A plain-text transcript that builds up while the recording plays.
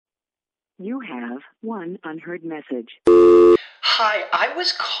You have one unheard message. Hi, I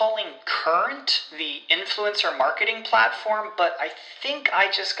was calling Current, the influencer marketing platform, but I think I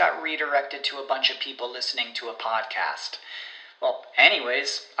just got redirected to a bunch of people listening to a podcast. Well,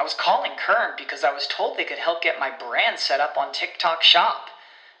 anyways, I was calling Current because I was told they could help get my brand set up on TikTok Shop,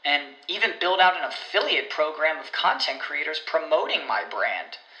 and even build out an affiliate program of content creators promoting my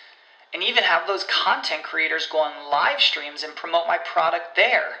brand, and even have those content creators go on live streams and promote my product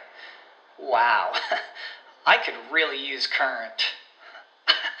there. Wow, I could really use Current.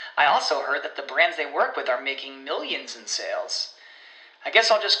 I also heard that the brands they work with are making millions in sales. I guess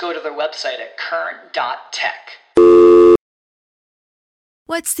I'll just go to their website at current.tech.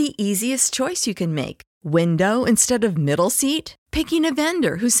 What's the easiest choice you can make? Window instead of middle seat? Picking a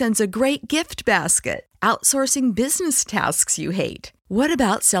vendor who sends a great gift basket? Outsourcing business tasks you hate? What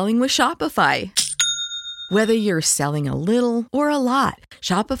about selling with Shopify? Whether you're selling a little or a lot,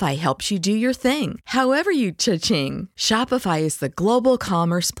 Shopify helps you do your thing, however you cha-ching. Shopify is the global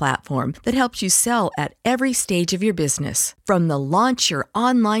commerce platform that helps you sell at every stage of your business. From the launch your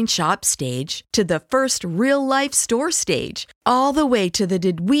online shop stage to the first real-life store stage, all the way to the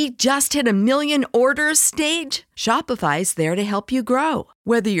did we just hit 1 million orders stage. Shopify's there to help you grow.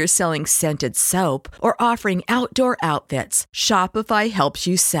 Whether you're selling scented soap or offering outdoor outfits, Shopify helps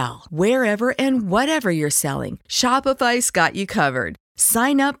you sell. Wherever and whatever you're selling, Shopify's got you covered.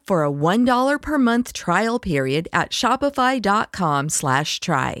 Sign up for a $1 per month trial period at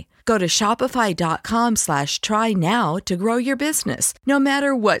shopify.com/try. Go to shopify.com/try now to grow your business, no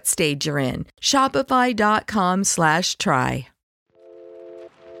matter what stage you're in. Shopify.com/try.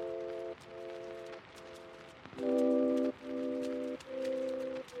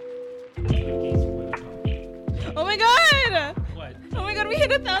 Oh my god! What? Oh my god, we hit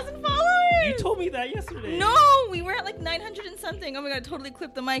 1,000 followers! You told me that yesterday. No, we were at like 900 and something. Oh my god, I totally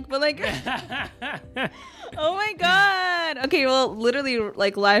clipped the mic, but like... Oh my god! Okay, well, literally,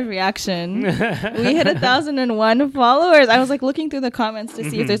 like, live reaction. We hit 1,001 followers. I was like looking through the comments to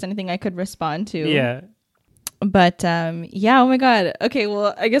see if there's anything I could respond to. Yeah. But, yeah, oh my god. Okay,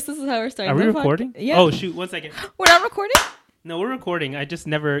 well, I guess this is how we're starting. Are we the recording? Yeah. Oh, shoot. 1 second. We're not recording? No, we're recording. I just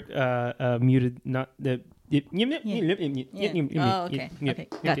never muted not the... Oh, okay. Okay,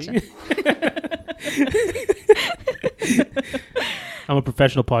 gotcha. I'm a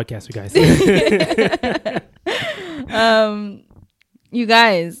professional podcaster, guys. You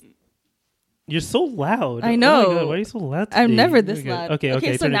guys. You're so loud. I know. Oh my God, why are you so loud today? I'm never this loud. Okay, so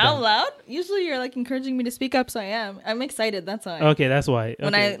turn it now down. loud? Usually you're like encouraging me to speak up, so I am. I'm excited, that's why. Okay, that's why.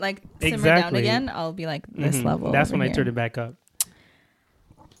 When I like simmer down again, I'll be like this level. That's when over I here. turn it back up.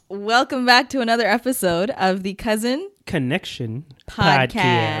 Welcome back to another episode of the Cousin Connection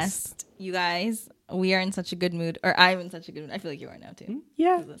Podcast. You guys, we are in such a good mood, or I'm in such a good mood. I feel like you are now too.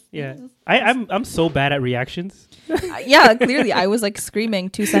 Yeah, I'm so bad at reactions. Yeah, clearly, I was like screaming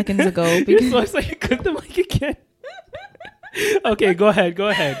 2 seconds ago because So I was like, click the mic again. Okay, go ahead.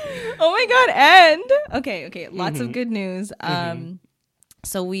 Oh my god! And okay, lots of good news.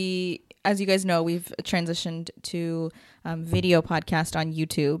 So we, as you guys know, we've transitioned to video podcast on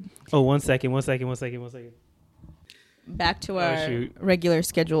YouTube. Oh, 1 second. Back to our shoot. regular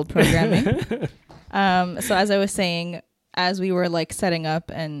scheduled programming. So as I was saying, as we were like setting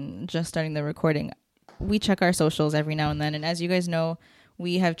up and just starting the recording, we check our socials every now and then. And as you guys know,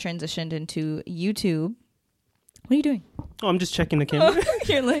 we have transitioned into YouTube. What are you doing? Oh, I'm just checking the camera.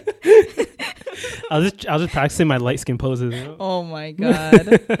 You're like, I was just practicing my light skin poses. You know? oh my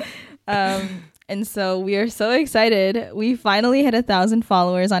god. And so we are so excited. We finally hit 1,000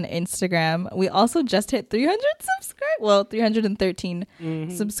 followers on Instagram. We also just hit 313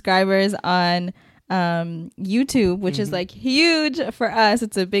 subscribers on YouTube, which is like huge for us.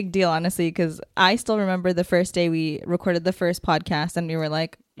 It's a big deal, honestly, because I still remember the first day we recorded the first podcast and we were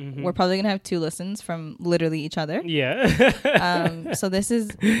like, we're probably gonna have 2 listens from literally each other. Yeah. So this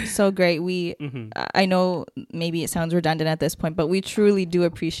is so great. We I know maybe it sounds redundant at this point, but we truly do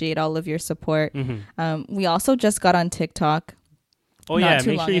appreciate all of your support. We also just got on TikTok. Oh yeah,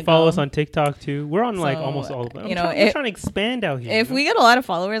 make sure you follow us on TIKTok too. We're on like almost all of them. We're trying to expand out here. If we get a lot of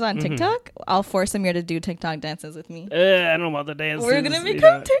followers on TikTok, I'll force them here to do TikTok dances with me. I don't know about the dances. We're gonna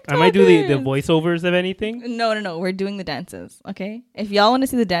become TikTokers. I might do the voiceovers of anything. No. We're doing the dances. Okay. If y'all want to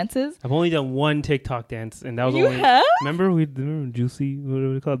see the dances, I've only done one TikTok dance, and that was you only. have? Remember Juicy? What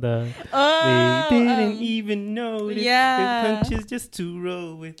do we call it? They didn't even notice. Yeah. The punches just to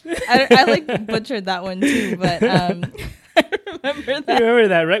roll with. I like butchered that one too, but I remember that. You remember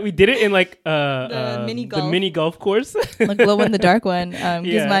that, right? We did it in like the mini golf course. The glow in the dark one.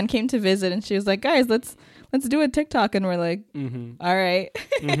 Gizman came to visit and she was like, guys, let's do a TikTok, and we're like, all right.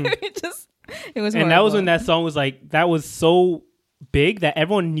 We just It was and horrible. that was when that song was like, that was so big that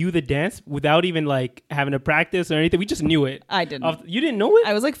everyone knew the dance without even like having to practice or anything. We just knew it. I didn't. You didn't know it?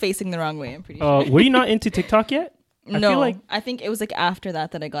 I was like facing the wrong way, I'm pretty sure. Were you not into TikTok yet? I think it was like after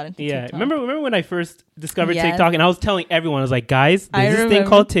that I got into TikTok. Remember when I first discovered TikTok and I was telling everyone, I was like, guys, there's this thing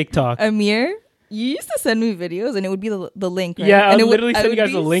called TikTok. Amir, you used to send me videos and it would be the link, right? Yeah, and I would literally send you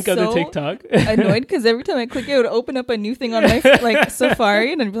guys the link of the TikTok. Annoyed because every time I click it would open up a new thing on my like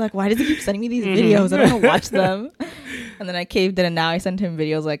Safari and I'd be like, why does he keep sending me these videos? I don't want to watch them. And then I caved in and now I send him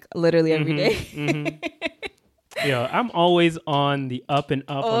videos like literally every day. Yo, I'm always on the up and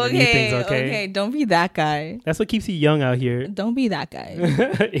up on the new things, okay? Don't be that guy. That's what keeps you young out here. Don't be that guy.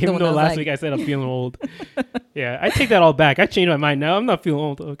 Even though last week I said I'm feeling old. Yeah, I take that all back. I changed my mind now. I'm not feeling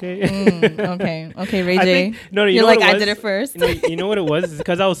old, okay? Okay, Ray J. You're like, I did it first. You know what it was? It's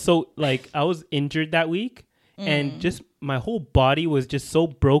because I was so, like, I was injured that week. And just my whole body was just so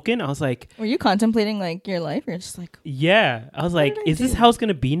broken. I was like, were you contemplating like your life? You're just like, yeah. I was like, is this how it's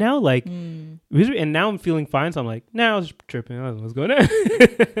gonna be now? Like, and now I'm feeling fine. So I'm like, nah, I was tripping. I don't know what's going on.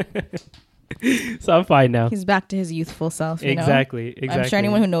 So I'm fine now. He's back to his youthful self. Exactly. I'm sure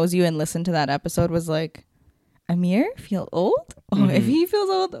anyone who knows you and listened to that episode was like, Amir feel old? Oh, if he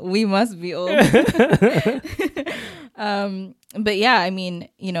feels old, we must be old. But yeah, I mean,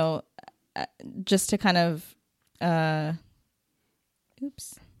 just to kind of.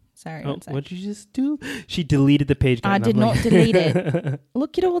 Oops. Sorry. Oh, what did you just do? She deleted the page. I did not delete it.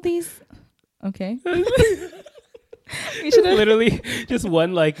 Look at all these. Okay. You should have literally just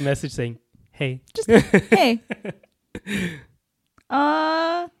one like message saying, "Hey." Just hey.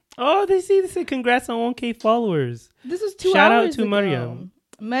 Oh, they say congrats on 1K followers. This was 2 hours Shout out to ago.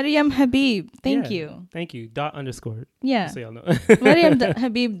 Mariam Habib. Thank you. Thank you. _. Yeah. So y'all know. Mariam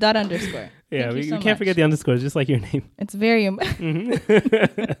Habib _. Yeah, we can't forget the underscores, just like your name. It's very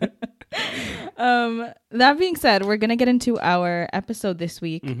that being said, we're gonna get into our episode this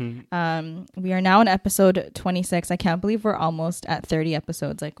week. We are now on episode 26. I can't believe we're almost at 30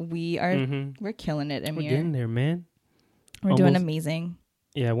 episodes. Like we're killing it, Amir. We're getting there, man. We're doing amazing.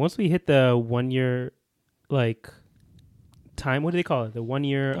 Yeah, once we hit the 1 year like time, what do they call it? The 1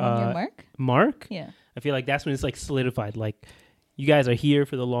 year mark? Yeah. I feel like that's when it's like solidified. Like you guys are here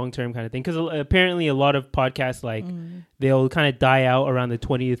for the long term kind of thing. Because apparently a lot of podcasts like they'll kind of die out around the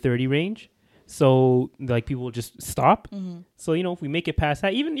 20 to 30 range. So like people will just stop. So if we make it past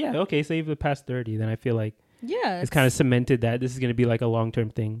that, even say if it past 30, then I feel like it's kind of cemented that this is going to be like a long term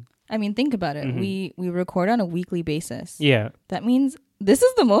thing. I mean, think about it. We record on a weekly basis. Yeah. That means this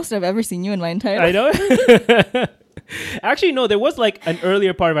is the most I've ever seen you in my entire life. I know. Actually, no, there was like an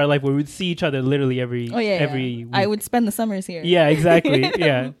earlier part of our life where we'd see each other literally every week. I would spend the summers here. Yeah, exactly.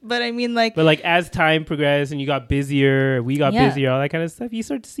 Yeah. But I mean like as time progressed and you got busier, we got busier, all that kind of stuff, you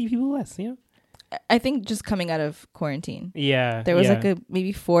start to see people less, I think just coming out of quarantine. Yeah. There was like a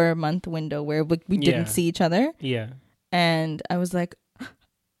maybe 4-month window where we didn't see each other. Yeah. And I was like,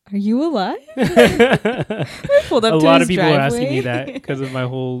 are you alive? I pulled up a to lot his of people driveway. were asking me that because of my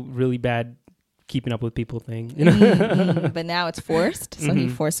whole really bad keeping up with people thing. But now it's forced. So he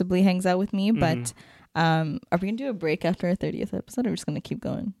forcibly hangs out with me. But are we going to do a break after our 30th episode or are we just going to keep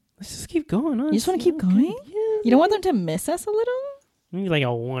going? Let's just keep going. You just want to keep going? Yeah. You don't want them to miss us a little? Maybe like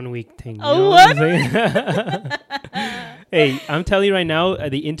a 1 week thing. What? Hey, I'm telling you right now,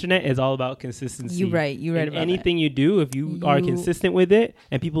 the internet is all about consistency. You're right about anything you do, if you are consistent with it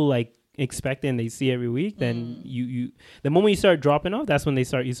and people like expect it and they see every week, then you the moment you start dropping off, that's when you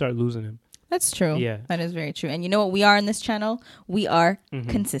start losing them. That's true. Yeah. That is very true. And you know what we are in this channel? We are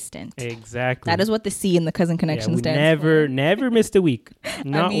consistent. Exactly. That is what the C in the Cousin Connection stands for. Never missed a week.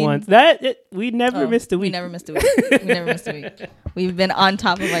 Not once. We never missed a week. We never missed a week. We've been on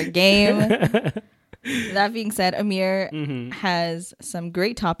top of our game. That being said, Amir has some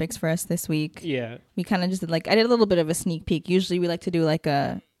great topics for us this week. Yeah. We kind of just did I did a little bit of a sneak peek. Usually we like to do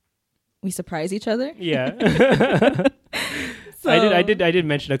we surprise each other. Yeah. So. I did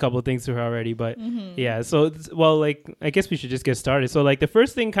mention a couple of things to her already, but yeah. So, I guess we should just get started. So, the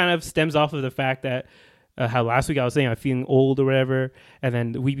first thing kind of stems off of the fact that how last week I was saying I'm feeling old or whatever, and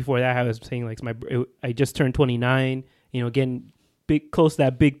then the week before that I was saying I just turned 29. Getting close to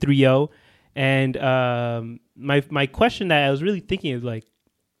that big 3-0, and my question that I was really thinking is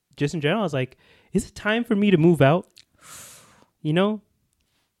just in general, I was like, is it time for me to move out?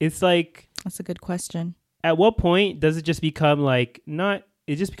 It's like that's a good question. At what point does it just become it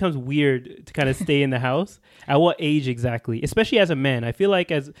just becomes weird to kind of stay in the house? At what age exactly? Especially as a man. I feel like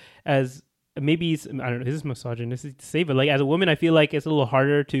as maybe, I don't know, this is misogynistic to say, but as a woman, I feel like it's a little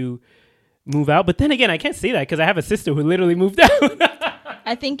harder to move out. But then again, I can't say that because I have a sister who literally moved out.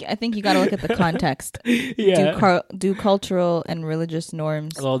 I think you got to look at the context. Yeah. Do cultural and religious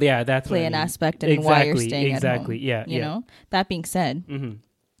norms Well, yeah, that's play what I an mean. aspect in why you're staying Exactly. at home? Yeah. You know? That being said,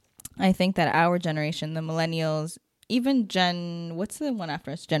 I think that our generation, the millennials, even what's the one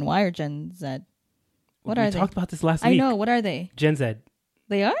after us? Gen Y or Gen Z? What are we they? talked about this last I week. know. What are they? Gen Z.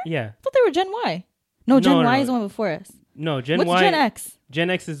 They are? Yeah. I thought they were Gen Y. No, Gen No, Y no. is the one before us. No, Gen What's Y. Gen X? Gen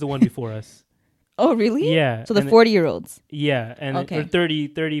X is the one before us. Oh, really? Yeah. So the and 40-year-olds. Yeah, and Okay. or 30,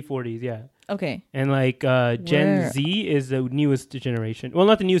 40s, yeah. Okay. And like Gen Where- Z is the newest generation. Well,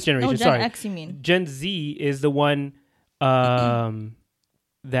 not the newest generation, Oh, Gen sorry. X, you mean? Gen Z is the one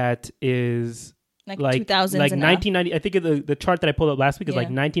that is Like 2000s like and up? 1990. I think of the chart that I pulled up last week is like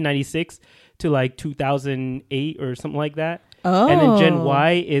Yeah. 1996 to like 2008 or something like that. Oh. And then Gen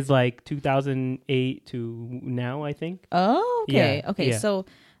Y is like 2008 to now, I think. Oh, okay. Yeah, Okay. yeah. So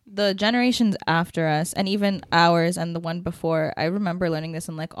the generations after us and even ours and the one before, I remember learning this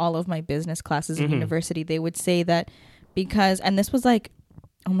in like all of my business classes in university. They would say that because, and this was like,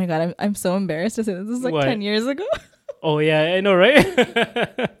 oh my God, I'm so embarrassed to say this. This is like What? 10 years ago. Oh yeah, I know, right?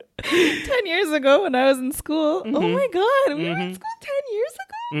 10 years ago when I was in school. Oh my God. We were in school 10 years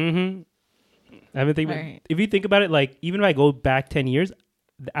ago. Mm-hmm. I've been thinking. Alright. If you think about it, like even if I go back 10 years,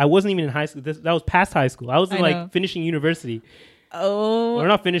 I wasn't even in high school. That was past high school. I was in I like know. finishing university, Oh. or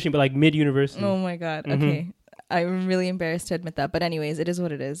not finishing, but like mid university. Oh my God. Okay. I'm really embarrassed to admit that. But anyways, it is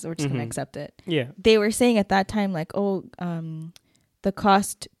what it is. We're just going to accept it. Yeah. They were saying at that time, like, the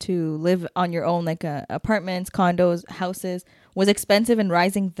cost to live on your own, like apartments, condos, houses, was expensive and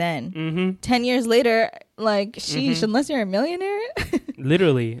rising then. 10 years later, like, sheesh, unless you're a millionaire.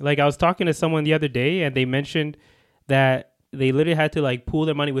 Literally, like I was talking to someone the other day, and they mentioned that they literally had to like pool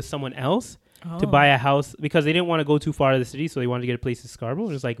their money with someone else to buy a house because they didn't want to go too far to the city, so they wanted to get a place in Scarborough.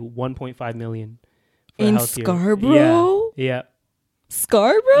 It was like 1.5 million for a In house here. Scarborough? Yeah.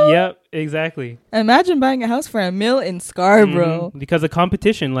 Scarborough? Yep. Exactly. Imagine buying a house for $1 million in Scarborough. Because of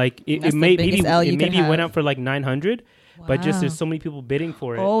competition, like it That's the maybe biggest L you could went have. out for like 900, but just Wow. there's so many people bidding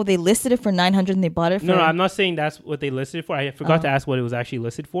for it. Oh, they listed it for 900 and they bought it for... No, I'm not saying that's what they listed it for. I forgot to ask what it was actually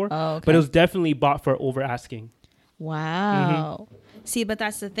listed for. Oh, okay. But it was definitely bought for over asking. Wow. See, but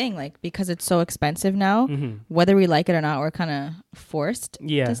that's the thing, like, because it's so expensive now, whether we like it or not, we're kind of forced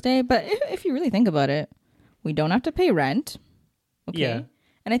Yeah. to stay. But if you really think about it, we don't have to pay rent. Okay. Yeah.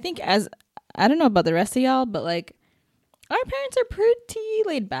 And I think I don't know about the rest of y'all, but like, our parents are pretty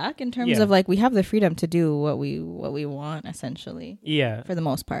laid back in terms Yeah. of like, we have the freedom to do what we want, essentially, Yeah. for the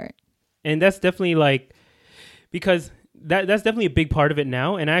most part. And that's definitely like, because that's definitely a big part of it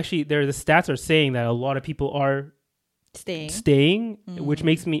now. And actually, the stats are saying that a lot of people are staying,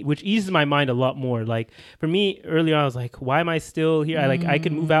 which eases my mind a lot more. Like for me earlier on, I was like, why am I still here? I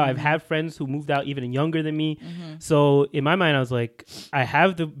could move out. I've had friends who moved out even younger than me. So in my mind, I was like, I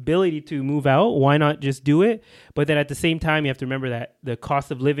have the ability to move out. Why not just do it? But then at the same time, you have to remember that the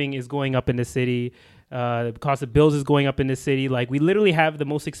cost of living is going up in the city. The cost of bills is going up in the city. Like we literally have the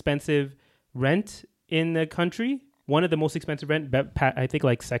most expensive rent in the country. One of the most expensive rent, I think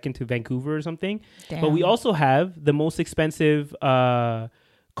like second to Vancouver or something. Damn. But we also have the most expensive car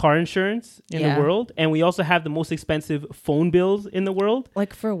insurance in the world. And we also have the most expensive phone bills in the world.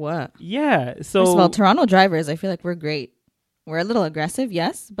 Like for what? Yeah. So, First of all, Toronto drivers, I feel like we're great. We're a little aggressive,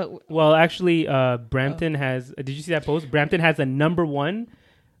 yes, but well, actually, Brampton has, did you see that post? Brampton has the number one,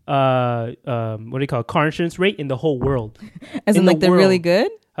 what do you call it? Car insurance rate in the whole world. as in like they're really world.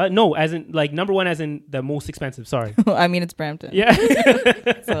 good. No, as in like number one, as in the most expensive. Sorry. I mean, it's Brampton. Yeah.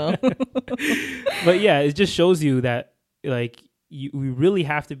 So But yeah, it just shows you that like we really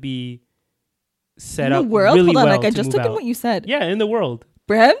have to be set in the up world, really hold on, well like I to just move took in out. what you said. Yeah, in the world.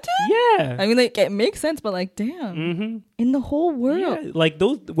 Brampton? Yeah. I mean, like it makes sense, but like, damn, in the whole world. Yeah, like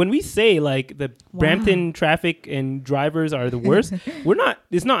those when we say like the Brampton traffic and drivers are the worst, we're not.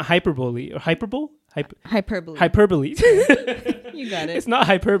 It's not hyperbole or hyperbole. Hyperbole. You got it. It's not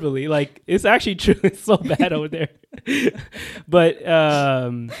hyperbole. Like it's actually true. It's so bad over there. But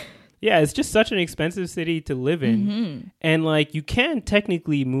yeah, it's just such an expensive city to live in, and like you can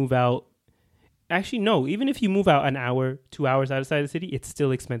technically move out. Actually, no. Even if you move out an hour, 2 hours outside the city, it's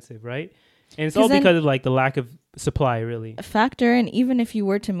still expensive, right? And it's all because of like the lack of supply, really. Factor in, even if you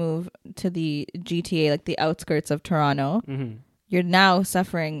were to move to the GTA, like the outskirts of Toronto, you're now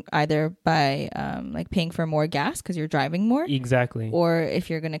suffering either by like paying for more gas because you're driving more, Exactly. or if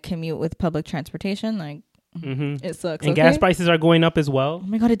you're gonna commute with public transportation, like it sucks. And gas prices are going up as well. Oh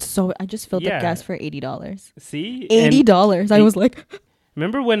my god, it's so. I just filled up gas for $80. See, $80. I was like,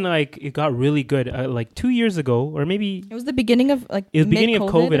 Remember when like it got really good like 2 years ago, or maybe It was the beginning of like it was beginning of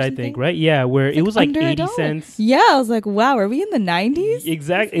COVID, I think, right? Yeah, where it was like under 80 $1. cents. Yeah, I was like, wow, are we in the 90s?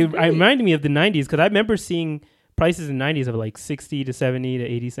 Exactly. It reminded me of the 90s because I remember seeing prices in the 90s of like 60 to 70 to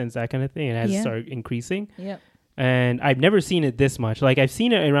 80 cents, that kind of thing, and it has started increasing. Yeah. And I've never seen it this much. Like I've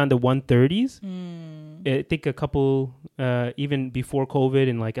seen it around the 130s. I think a couple, even before COVID,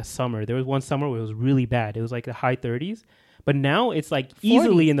 in like a summer. There was one summer where it was really bad. It was like the high 30s. But now it's like 40.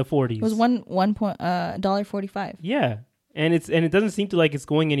 easily in the 40s. It was $1.45. Yeah, and it doesn't seem to like it's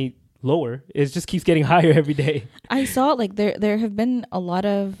going any lower. It just keeps getting higher every day. I saw like there have been a lot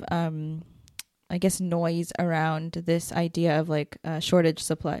of I guess noise around this idea of like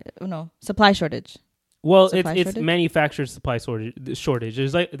supply shortage. Well, Supply it's shortage? manufactured supply shortage.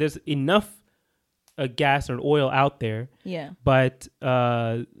 There's enough gas or oil out there, Yeah. but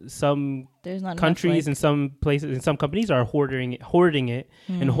some There's not countries enough, and some places and some companies are hoarding it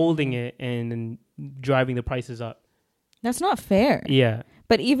and holding it and driving the prices up. That's not fair. Yeah.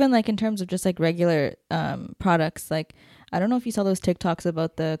 But even like in terms of just like regular products, like I don't know if you saw those TikToks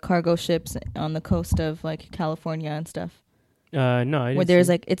about the cargo ships on the coast of like California and stuff. No, I didn't Where there's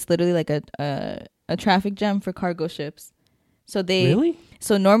see. like it's literally like a traffic jam for cargo ships. So Really?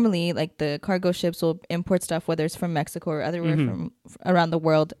 So normally like the cargo ships will import stuff, whether it's from Mexico or otherwhere from around the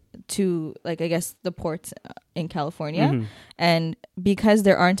world, to like I guess the ports in California. And because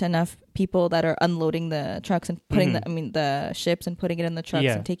there aren't enough people that are unloading the trucks and putting the ships and putting it in the trucks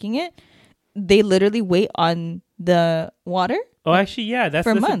and taking it, they literally wait on the water. Oh, actually, yeah, that's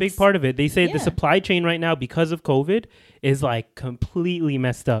a big months. part of it. They say Yeah. the supply chain right now, because of COVID, is like completely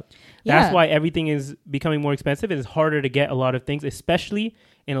messed up. Yeah. That's why everything is becoming more expensive. It's harder to get a lot of things, especially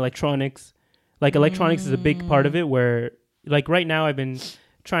in electronics. Like electronics is a big part of it, where like right now I've been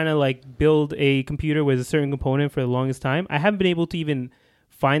trying to like build a computer with a certain component for the longest time. I haven't been able to even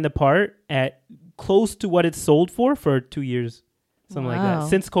find the part at close to what it's sold for 2 years. Something like Wow. that.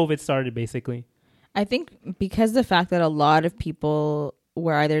 Since COVID started, basically. I think because the fact that a lot of people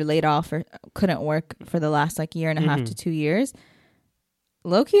were either laid off or couldn't work for the last like year and a half to 2 years,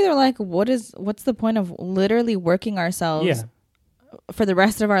 low-key they're like, what's the point of literally working ourselves for the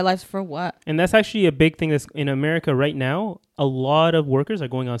rest of our lives for what? And that's actually a big thing that's in America right now. A lot of workers are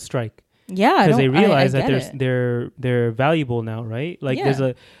going on strike. Yeah, Because they realize that get it. they're valuable now, right? Like Yeah.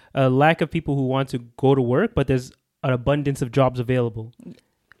 there's a lack of people who want to go to work, but there's an abundance of jobs available.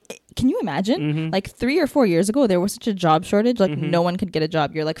 Can you imagine? Like 3 or 4 years ago, there was such a job shortage. Like no one could get a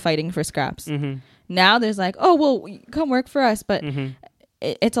job. You're like fighting for scraps. Now there's like, oh, well, come work for us. But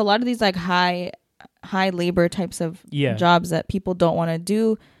it's a lot of these like high labor types of jobs that people don't want to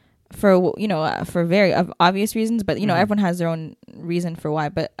do for, for very obvious reasons. But, everyone has their own reason for why.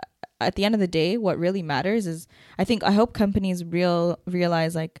 But at the end of the day, what really matters is I hope companies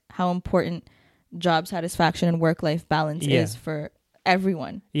realize like how important job satisfaction and work-life balance is for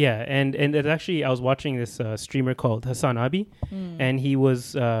everyone. Yeah, and it's actually, I was watching this streamer called Hassan Abi, and he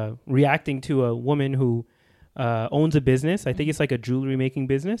was reacting to a woman who owns a business. I think it's like a jewelry making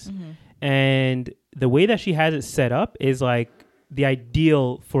business. And the way that she has it set up is like the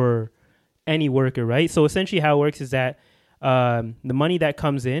ideal for any worker, right? So essentially how it works is that the money that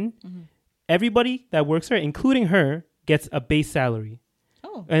comes in, everybody that works there, including her, gets a base salary.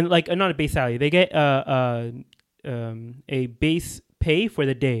 Oh. And like not a base salary, they get a base pay for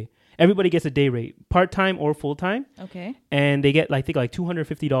the day. Everybody gets a day rate, part-time or full-time. Okay. And they get, I think, like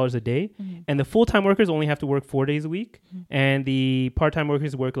 $250 a day. And the full-time workers only have to work 4 days a week. And the part-time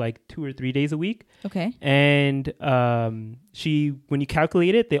workers work like 2 or 3 days a week. Okay. And when you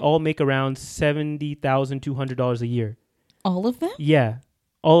calculate it, they all make around $70,200 a year. All of them? Yeah.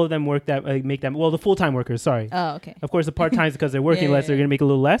 All of them work that, make that, well, the full-time workers, sorry. Oh, okay. Of course, the part-times, because they're working less, they're going to make a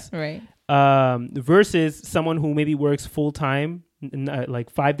little less. Right. Versus someone who maybe works full-time,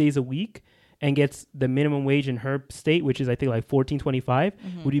 like 5 days a week, and gets the minimum wage in her state, which is I think like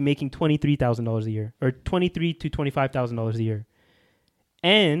 $14.25, would be making $23,000 a year, or $23,000 to $25,000 a year.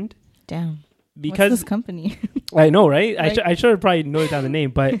 And damn, because what's this company? I know, right? Like, I should have probably noted down the name,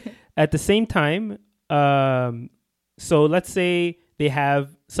 but at the same time, so let's say they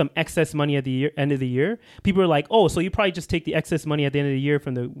have some excess money at the end of the year. People are like, oh, so you probably just take the excess money at the end of the year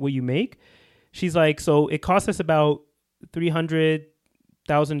from what you make. She's like, so it costs us about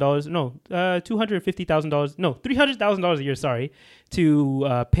 $300,000, no, $250,000, no, $300,000 a year, sorry,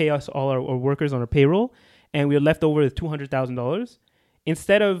 to pay us all our workers on our payroll, and we're left over with $200,000.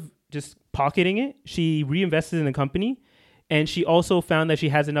 Instead of just pocketing it, she reinvested in the company, and she also found that she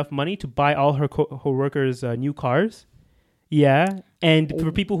has enough money to buy all her workers new cars. Yeah. And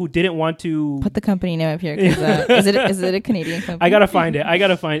for people who didn't want to Put the company name up here. 'Cause, is it a Canadian company? I gotta find it.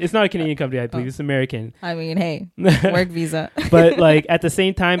 It's not a Canadian company, I believe. It's American. I mean, hey, work visa. But like at the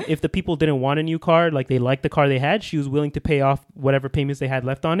same time, if the people didn't want a new car, like they liked the car they had, she was willing to pay off whatever payments they had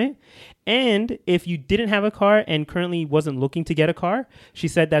left on it. And if you didn't have a car and currently wasn't looking to get a car, she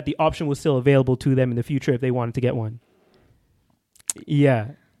said that the option was still available to them in the future if they wanted to get one.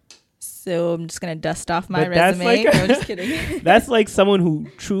 Yeah. So I'm just gonna dust off my But that's resume. like- No, I'm just kidding. That's like someone who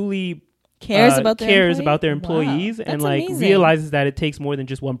truly Cares about their employee? employees Wow, and that's like amazing. realizes that it takes more than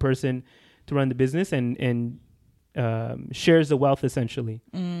just one person to run the business and shares the wealth essentially.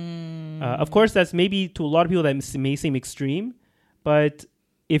 Of course, that's maybe to a lot of people that may seem extreme, but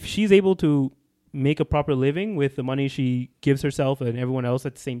if she's able to make a proper living with the money she gives herself and everyone else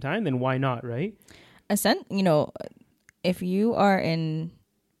at the same time, then why not, right? If you are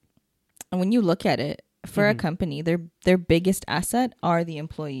when you look at it for a company, their biggest asset are the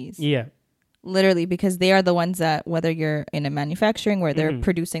employees. Yeah. Literally, because they are the ones that, whether you're in a manufacturing where they're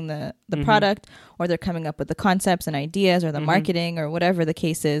producing the product, or they're coming up with the concepts and ideas, or the marketing, or whatever the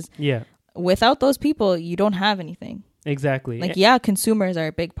case is. Yeah. Without those people, you don't have anything. Exactly. Like, yeah, consumers are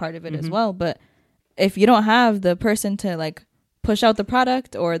a big part of it as well, but if you don't have the person to like push out the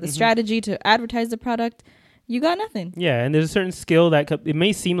product or the strategy to advertise the product, you got nothing. Yeah, and there's a certain skill that it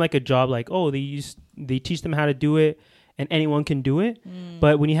may seem like a job, like, oh, they teach them how to do it and anyone can do it.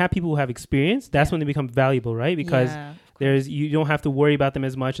 But when you have people who have experience, that's when they become valuable, right? Because you don't have to worry about them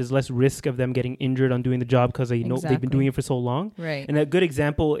as much. There's less risk of them getting injured on doing the job because they know they've been doing it for so long. Right. And a good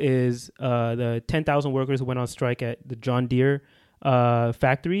example is the 10,000 workers who went on strike at the John Deere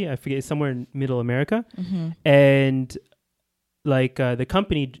factory. I forget, it's somewhere in Middle America. And like the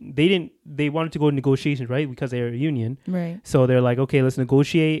company, they wanted to go to negotiations, right? Because they're a union. Right. So they're like, okay, let's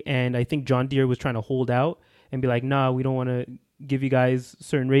negotiate. And I think John Deere was trying to hold out and be like, nah, we don't want to give you guys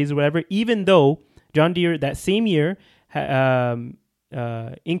certain raises or whatever. Even though John Deere that same year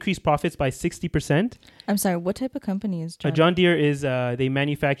increased profits by 60%. I'm sorry, what type of company is John Deere is they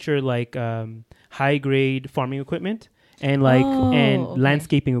manufacture like high grade farming equipment and like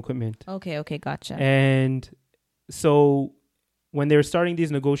landscaping equipment. Okay, gotcha. And so when they were starting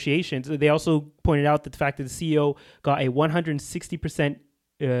these negotiations, they also pointed out that the fact that the CEO got a 160%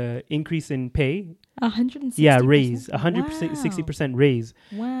 increase in pay. 160%? Yeah, raise. 160% raise.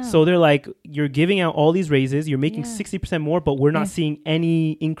 Wow. So they're like, you're giving out all these raises, you're making 60% more, but we're not seeing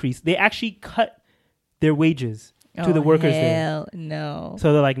any increase. They actually cut their wages to the workers there. No.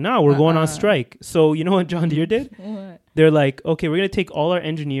 So they're like, no, we're going on strike. So you know what John Deere did? What? They're like, okay, we're going to take all our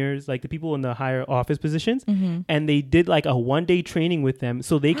engineers, like the people in the higher office positions, and they did like a 1-day training with them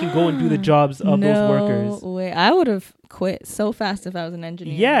so they can go and do the jobs of those workers. No way. I would have quit so fast if I was an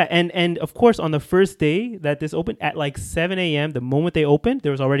engineer. Yeah, and of course, on the first day that this opened, at like 7 a.m., the moment they opened,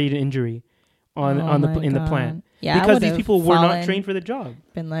 there was already an injury in the plant. Yeah, because these people were not trained for the job.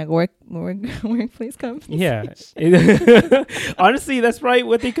 Been like workplace compensation. Yeah. Honestly, that's probably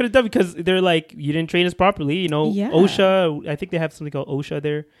what they could have done because they're like, you didn't train us properly. You know, OSHA, I think they have something called OSHA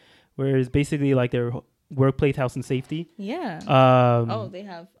there, where it's basically like their workplace health and safety. Yeah. They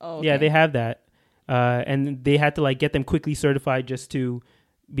have. Oh, okay. Yeah, they have that. And they had to like get them quickly certified just to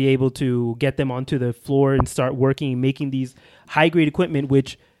be able to get them onto the floor and start working and making these high grade equipment,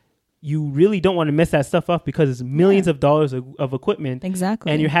 which you really don't want to mess that stuff up because it's millions of dollars of equipment.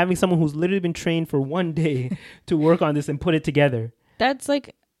 Exactly. And you're having someone who's literally been trained for 1 day to work on this and put it together. That's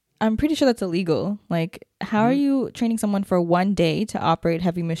like, I'm pretty sure that's illegal. Like, how are you training someone for 1 day to operate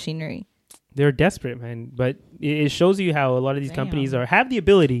heavy machinery? They're desperate, man. But it shows you how a lot of these companies have the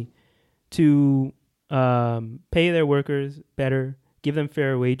ability to pay their workers better, give them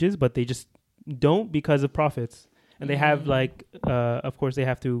fair wages, but they just don't because of profits. And they have like, of course, they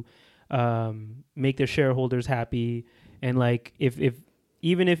have to make their shareholders happy, and like if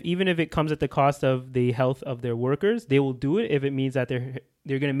even if it comes at the cost of the health of their workers, they will do it if it means that they're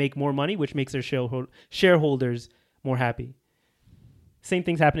going to make more money, which makes their shareholders more happy. Same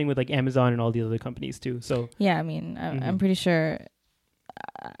thing's happening with like Amazon and all the other companies too. So yeah, I mean, I'm pretty sure.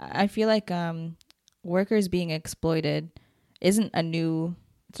 I feel like workers being exploited isn't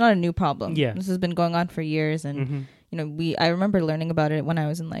it's not a new problem. Yeah, this has been going on for years, and you know, I remember learning about it when I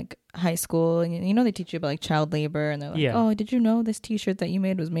was in like high school, and you know, they teach you about like child labor, and they're like, oh, did you know this T-shirt that you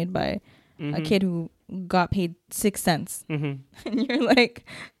made was made by a kid who got paid 6 cents? And you're like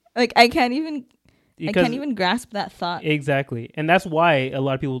I can't even grasp that thought. Exactly. And that's why a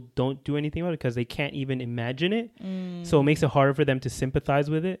lot of people don't do anything about it, because they can't even imagine it. So it makes it harder for them to sympathize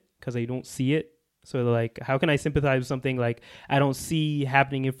with it because they don't see it So like, how can I sympathize with something like I don't see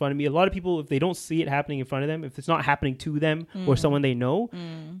happening in front of me? A lot of people, if they don't see it happening in front of them, if it's not happening to them or someone they know,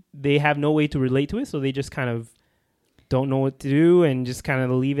 they have no way to relate to it. So they just kind of don't know what to do and just kind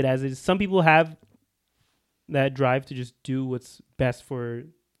of leave it as is. Some people have that drive to just do what's best for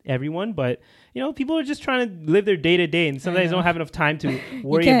everyone, but people are just trying to live their day to day, and sometimes don't have enough time to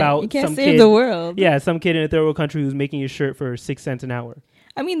worry about you can't some save kid. the world. Yeah, some kid in a third world country who's making a shirt for 6 cents an hour.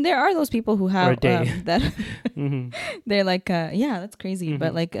 I mean, there are those people who have that they're like, that's crazy,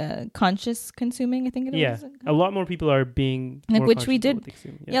 but like conscious consuming, I think it is. Yeah, a lot more people are being like, more which we conscious of did. what they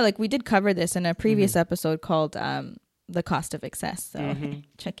consume. Yeah, like we did cover this in a previous episode called "The Cost of Excess." So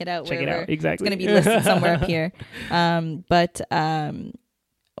check it out. Exactly. It's going to be listed somewhere up here. But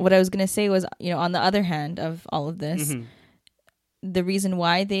what I was going to say was, on the other hand of all of this, the reason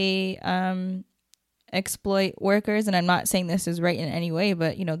why they exploit workers, and I'm not saying this is right in any way,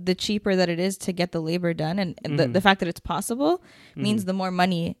 but the cheaper that it is to get the labor done, and the fact that it's possible means the more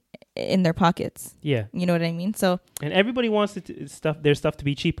money in their pockets. Yeah, you know what I mean. So, and everybody wants their stuff to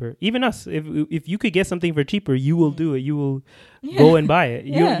be cheaper. Even us, if you could get something for cheaper, you will do it. You will go and buy it.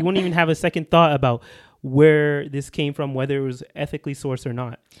 You won't even have a second thought about where this came from, whether it was ethically sourced or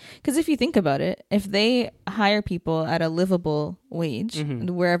not. Because if you think about it, if they hire people at a livable wage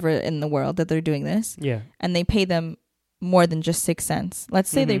wherever in the world that they're doing this, and they pay them more than just 6 cents, let's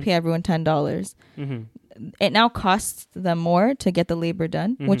say they pay everyone $10, it now costs them more to get the labor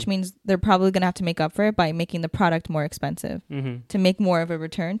done, which means they're probably going to have to make up for it by making the product more expensive to make more of a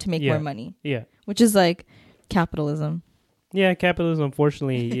return, to make more money. Yeah, which is like capitalism. Yeah, capitalism,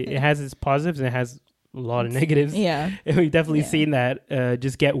 unfortunately, it has its positives and it has a lot of negatives. Yeah. We've definitely seen that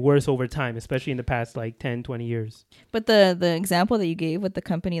just get worse over time, especially in the past like 10, 20 years. But the example that you gave with the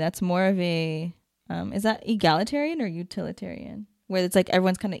company, that's more of a, is that egalitarian or utilitarian? Where it's like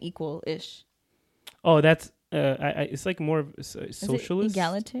everyone's kind of equal-ish. Oh, that's, it's like more of socialist.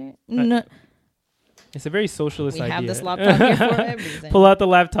 Egalitarian? No. It's a very socialist idea. We have this laptop here for everything. Pull out the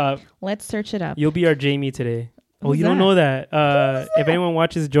laptop. Let's search it up. You'll be our Jamie today. Oh, you don't know that. If anyone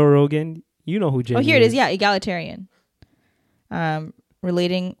watches Joe Rogan, you know who Jamie is. Oh, here it is. Yeah, egalitarian.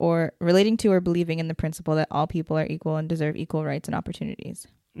 Relating to or believing in the principle that all people are equal and deserve equal rights and opportunities.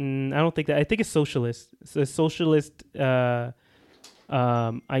 I don't think that. I think it's socialist. It's a socialist idea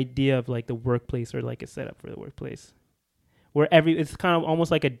of like the workplace, or like a setup for the workplace, where it's kind of almost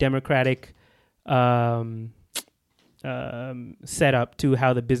like a democratic setup to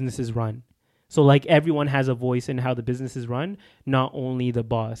how the business is run. So like everyone has a voice in how the business is run, not only the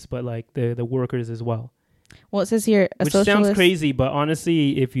boss, but like the workers as well. Well, it says here, which sounds crazy, but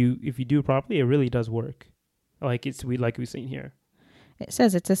honestly, if you do it properly, it really does work. Like we've seen here. It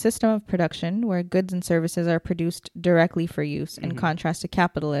says it's a system of production where goods and services are produced directly for use, in contrast to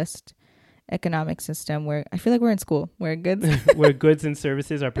capitalist economic system where I feel like we're in school, where goods and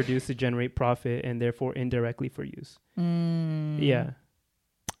services are produced to generate profit and therefore indirectly for use. Yeah.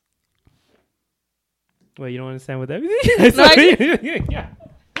 Well, you don't understand what that means? No,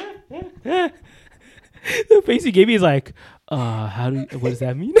 yeah. The face you gave me is like, what does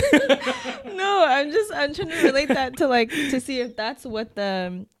that mean? No, I'm trying to relate that to see if that's what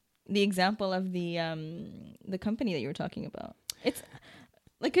the example of the company that you were talking about. It's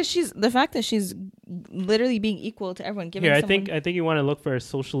like, cause the fact that she's literally being equal to everyone. Giving I think you want to look for a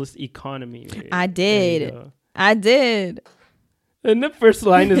socialist economy. Right? I did. And the first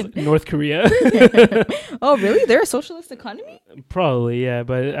line is North Korea. Oh, really? They're a socialist economy? Probably, yeah,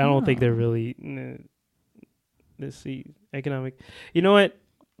 but I don't think they're really. Let's see, economic. You know what?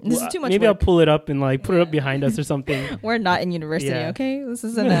 This is too much. Maybe work. I'll pull it up and like put it up behind us or something. We're not in university, okay? This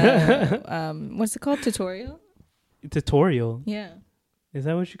isn't a what's it called? Tutorial. Tutorial. Yeah. Is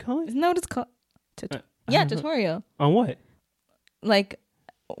that what you call it? Isn't that what it's called? Tutorial. On what? Like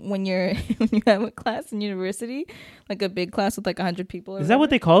when you have a class in university, like a big class with like 100 people. Is that what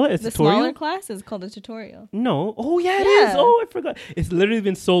they call it? The smaller class is called a tutorial. No. Oh yeah, it is. Oh, I forgot. It's literally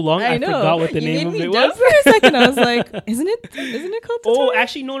been so long. I forgot what the name of it was. For a second, I was like, isn't it called tutorial? Oh,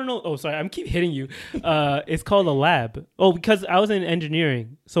 actually, no. Oh, sorry, I'm keep hitting you. It's called a lab. Oh, because I was in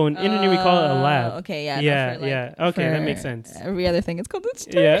engineering, so in engineering we call it a lab. Okay, yeah. Yeah. Okay, that makes sense. Every other thing, it's called a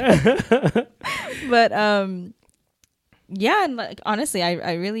tutorial. Yeah. But yeah, and like honestly,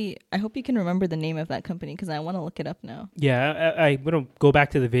 I hope you can remember the name of that company because I want to look it up now. Yeah, I'm gonna go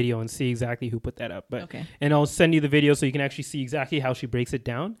back to the video and see exactly who put that up. But okay. And I'll send you the video so you can actually see exactly how she breaks it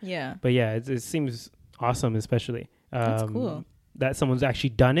down. Yeah. But yeah, it seems awesome, especially that's cool that someone's actually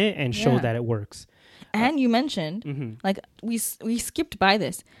done it and showed that it works. And you mentioned like we skipped by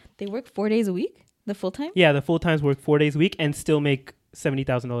this. They work 4 days a week, the full time. Yeah, the full times work 4 days a week and still make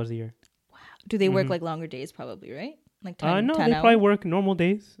 $70,000 a year. Do they work like longer days? Probably, right? Like 10, no, 10 they hours? probably work normal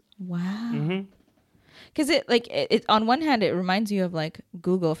days. Wow. Because it on one hand, it reminds you of like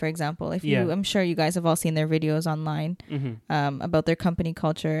Google, for example. I'm sure you guys have all seen their videos online about their company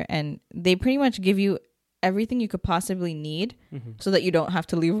culture, and they pretty much give you everything you could possibly need so that you don't have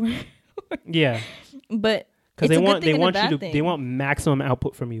to leave work. Yeah. But because they want maximum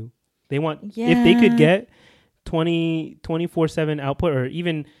output from you. They want if they could get 24/7 output, or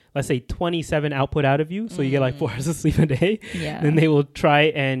even let's say 27 output out of you, so you get like 4 hours of sleep a day, then they will try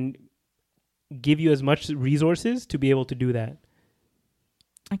and give you as much resources to be able to do that.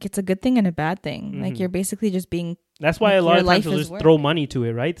 Like, it's a good thing and a bad thing. Like, you're basically just being... That's why a lot of times they'll just throw money to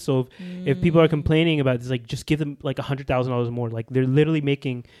it, right? So if people are complaining about this, like, just give them like $100,000 more. Like, they're literally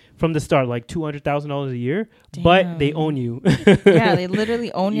making from the start like $200,000 a year. Damn. But they own you. Yeah, they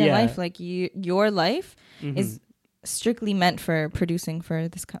literally own your life. Like, your life is strictly meant for producing for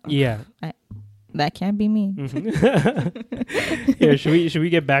this company. That can't be me. Here, should we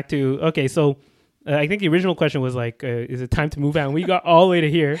get back to... Okay, so I think the original question was like, is it time to move out? And we got all the way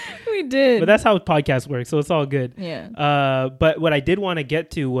to here. We did. But that's how podcasts work, so it's all good. Yeah. But what I did want to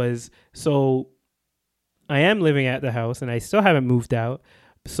get to was, so I am living at the house and I still haven't moved out.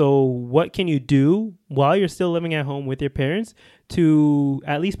 So what can you do while you're still living at home with your parents to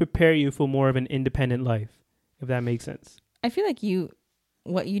at least prepare you for more of an independent life, if that makes sense? I feel like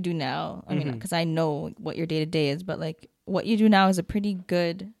what you do now, I mean, because I know what your day-to-day is, but like what you do now is a pretty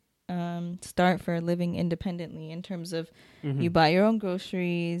good start for living independently, in terms of you buy your own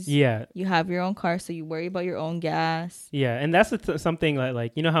groceries, you have your own car, so you worry about your own gas. And that's something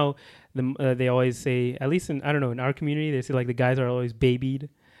like you know how they always say, at least in our community, they say like the guys are always babied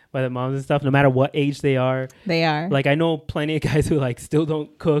by the moms and stuff, no matter what age they are. Like, I know plenty of guys who like still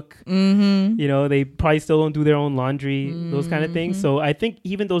don't cook. You know, they probably still don't do their own laundry, those kind of things. So I think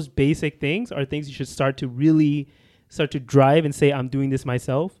even those basic things are things you should start to drive and say, I'm doing this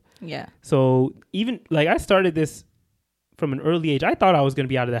myself. So even like I started this from an early age. I thought I was going to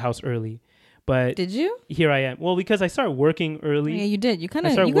be out of the house early, but did you? Here I am. Well, because I started working early. Yeah, you did.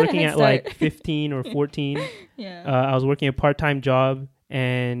 I started working at like 15 or 14. I was working a part-time job.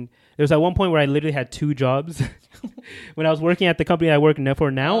 And there was at one point where I literally had 2 jobs when I was working at the company I work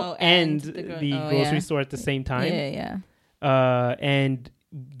for now and the grocery store at the same time. And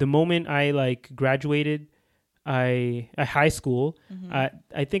the moment I like graduated high school,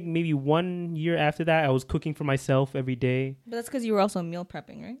 I think maybe 1 year after that, I was cooking for myself every day. But that's because you were also meal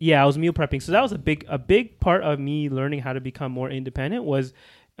prepping, right? Yeah, I was meal prepping. So that was a big part of me learning how to become more independent, was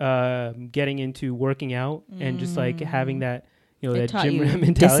getting into working out and just like having that, that gym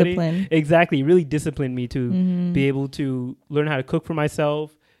mentality. Discipline. Exactly. It really disciplined me to be able to learn how to cook for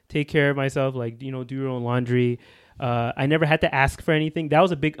myself, take care of myself, like, do your own laundry. I never had to ask for anything. That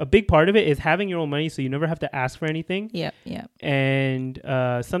was a big part of it, is having your own money, so you never have to ask for anything. Yeah. And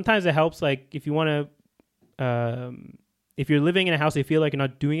sometimes it helps, like, if you want to, if you're living in a house, you feel like you're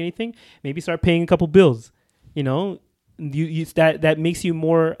not doing anything, maybe start paying a couple bills. That makes you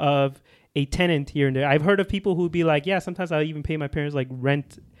more of a tenant here and there. I've heard of people who'd be like, sometimes I'll even pay my parents like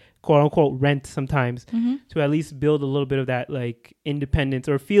rent, quote unquote rent sometimes, to at least build a little bit of that like independence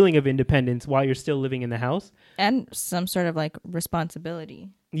or feeling of independence while you're still living in the house. And some sort of like responsibility.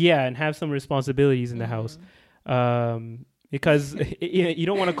 Yeah, and have some responsibilities in the house. Because you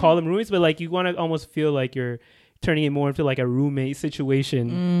don't want to call them roommates, but like you want to almost feel like you're turning it more into like a roommate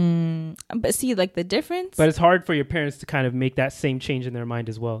situation. But see, like the difference. But it's hard for your parents to kind of make that same change in their mind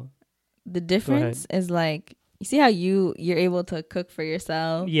as well. The difference is like, you see how you're able to cook for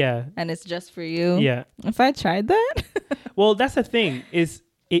yourself? Yeah. And it's just for you? Yeah. If I tried that? Well, that's the thing, is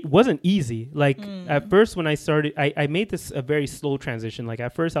it wasn't easy. Like at first when I started, I made this a very slow transition. Like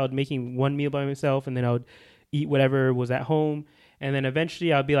at first I was making one meal by myself, and then I would eat whatever was at home. And then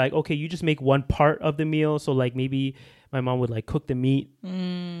eventually I'll be like, okay, you just make one part of the meal. So like maybe my mom would like cook the meat.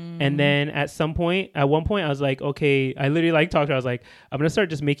 And then at one point I was like, okay, I literally like talked to her. I was like, I'm going to start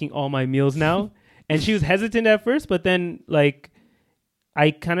just making all my meals now. And she was hesitant at first, but then like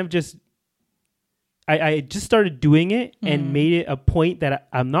I kind of just, I just started doing it and made it a point that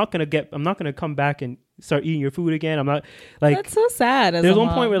I'm not going to come back and start eating your food again. I'm not like, that's so sad. There's one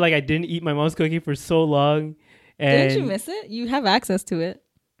point where like I didn't eat my mom's cooking for so long. And didn't you miss it? You have access to it.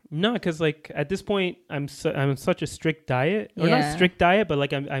 No, because like at this point I'm such a strict diet, or not strict diet, but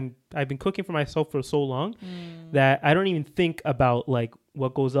like I've been cooking for myself for so long that I don't even think about like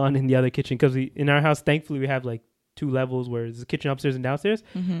what goes on in the other kitchen, because in our house thankfully we have like 2 levels where there's a kitchen upstairs and downstairs.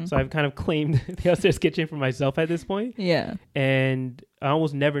 So I've kind of claimed the upstairs kitchen for myself at this point. Yeah. And I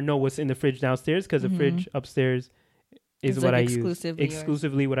almost never know what's in the fridge downstairs, because the fridge upstairs is It's what like I use. exclusively yours.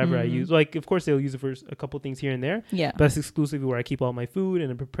 Exclusively whatever I use. Like, of course, they'll use it for a couple things here and there. Yeah. But that's exclusively where I keep all my food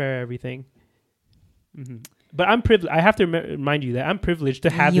and I prepare everything. But I'm privileged. I have to remind you that I'm privileged to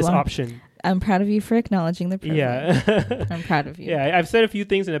have You this are. option. I'm proud of you for acknowledging the privilege. Yeah. I'm proud of you. Yeah, I've said a few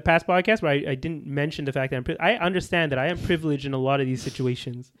things in a past podcast where I didn't mention the fact that I understand that I am privileged in a lot of these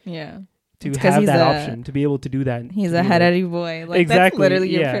situations Yeah. to It's 'cause have he's that a- option, to be able to do that. He's to a be head like- eddy boy. Like, Exactly. that's literally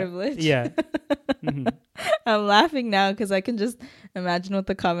your Yeah. privilege. Yeah. Mhm. I'm laughing now because I can just imagine what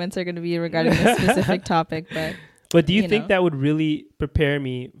the comments are going to be regarding this specific topic. But Do you you think know. that would really prepare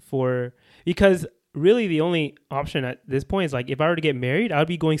me for, because really the only option at this point is like, if I were to get married, I would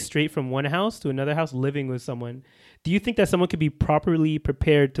be going straight from one house to another house, living with someone. Do you think that someone could be properly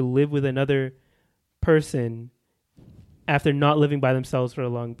prepared to live with another person after not living by themselves for a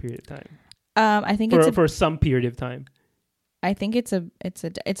long period of time? I think it's For some period of time. I think it's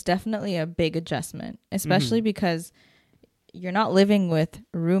definitely a big adjustment, especially because you're not living with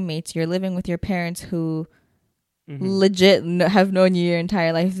roommates. You're living with your parents who legit have known you your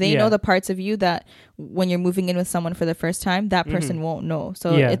entire life. They know the parts of you that when you're moving in with someone for the first time, that person won't know.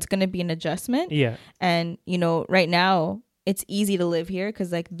 So it's going to be an adjustment. Yeah. And, you know, right now it's easy to live here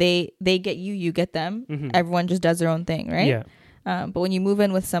because like they get you, you get them. Everyone just does their own thing, right? Yeah. But when you move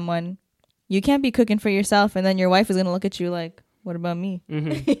in with someone, you can't be cooking for yourself, and then your wife is going to look at you like, what about me? And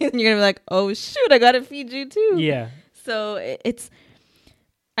you're going to be like, oh, shoot, I got to feed you too. Yeah. So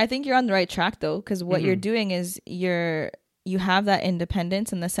I think you're on the right track though, because what you're doing is you have that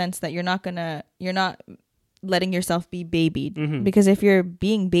independence in the sense that you're not letting yourself be babied. Because if you're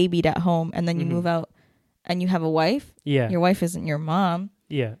being babied at home and then you move out and you have a wife, your wife isn't your mom.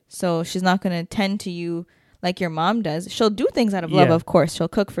 Yeah. So she's not going to tend to you like your mom does. She'll do things out of love, of course. She'll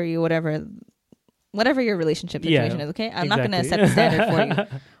cook for you, whatever your relationship situation is, okay? I'm not going to set the standard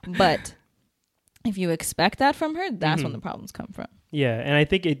for you. But if you expect that from her, that's when the problems come from. Yeah, and I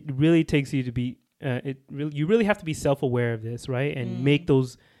think it really takes you to be you really have to be self-aware of this, right? And make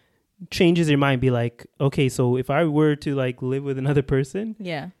those changes in your mind. Be like, okay, so if I were to like live with another person,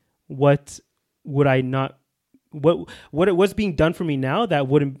 what would I not? What's being done for me now that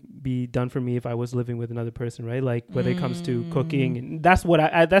wouldn't be done for me if I was living with another person, right? Like whether it comes to cooking, and that's what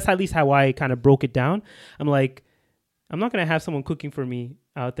that's at least how I kind of broke it down. I'm like, I'm not gonna have someone cooking for me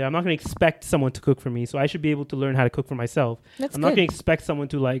out there. I'm not gonna expect someone to cook for me, so I should be able to learn how to cook for myself. I'm not gonna expect someone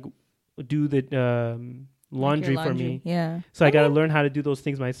to like do the laundry for me. Yeah. So I gotta learn how to do those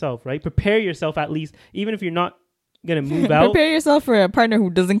things myself, right? Prepare yourself at least, even if you're not gonna move out. Prepare yourself for a partner who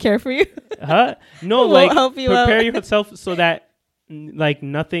doesn't care for you. No, Won't like help you prepare out. yourself so that like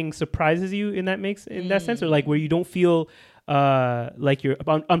nothing surprises you in that sense, or like where you don't feel like you're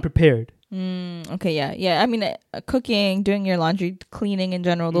unprepared. Okay, yeah. I mean, cooking, doing your laundry, cleaning in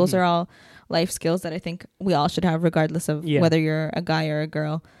general, those are all life skills that I think we all should have, regardless of whether you're a guy or a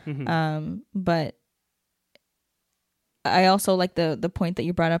girl. But I also like the point that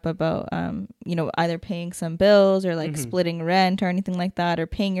you brought up about, you know, either paying some bills or like splitting rent or anything like that, or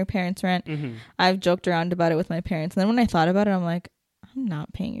paying your parents' rent. I've joked around about it with my parents. And then when I thought about it, I'm like, I'm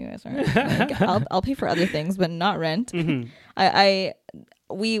not paying you guys rent. Like, I'll pay for other things, but not rent.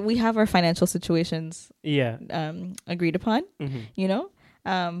 We have our financial situations agreed upon, you know,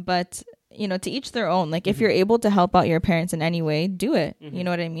 but you know, to each their own. Like if you're able to help out your parents in any way, do it. You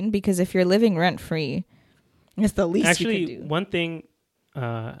know what I mean? Because if you're living rent free, it's the least you could do. One thing,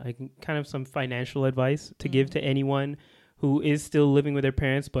 I can kind of some financial advice to give to anyone who is still living with their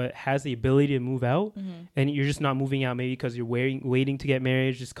parents but has the ability to move out, and you're just not moving out maybe because you're waiting to get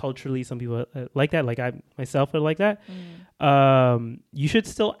married. Just culturally, some people like that. Like I myself are like that. You should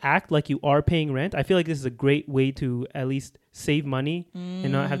still act like you are paying rent. I feel like this is a great way to at least save money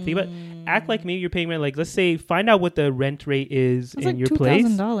and not have to pay. But act like maybe you're paying rent. Like let's say find out what the rent rate is in like your place.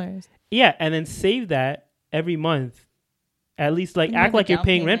 $2,000. Yeah, and then save that every month. At least like act like you're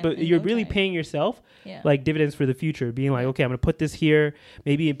paying rent, but you're really paying yourself like dividends for the future. Being like, okay, I'm gonna put this here,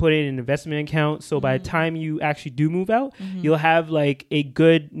 maybe put it in an investment account. So by the time you actually do move out, you'll have like a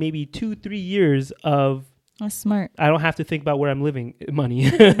good maybe 2-3 years of. That's smart. I don't have to think about where I'm living money.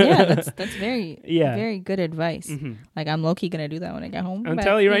 That's very good advice. Like I'm low key gonna do that when I get home. I'm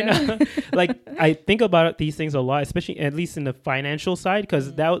telling you right now. Like I think about these things a lot, especially at least in the financial side,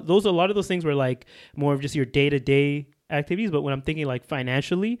 because those a lot of those things were like more of just your day-to-day activities. But when I'm thinking like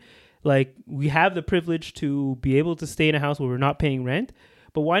financially, like we have the privilege to be able to stay in a house where we're not paying rent,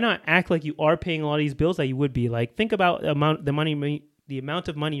 but why not act like you are paying a lot of these bills that you would be? Like think about the amount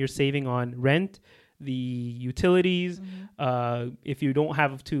of money you're saving on rent, the utilities, if you don't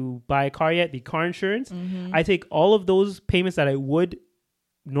have to buy a car yet, the car insurance. I take all of those payments that I would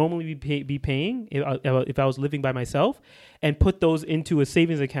normally be paying if I was living by myself, and put those into a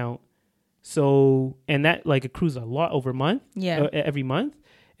savings account. So, and that like accrues a lot over every month,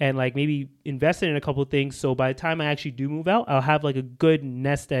 and like maybe invest it in a couple of things. So by the time I actually do move out, I'll have like a good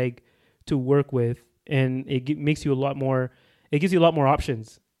nest egg to work with, and it makes you a lot more. It gives you a lot more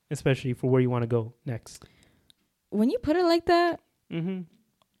options, especially for where you want to go next. When you put it like that, it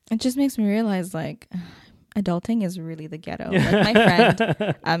just makes me realize like adulting is really the ghetto. Like my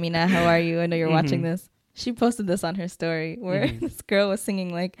friend Amina, how are you? I know you're watching this. She posted this on her story where this girl was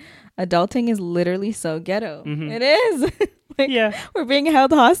singing like, adulting is literally so ghetto. It is. Like, we're being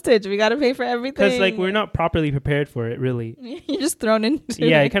held hostage. We got to pay for everything. Because like we're not properly prepared for it, really. You're just thrown into it.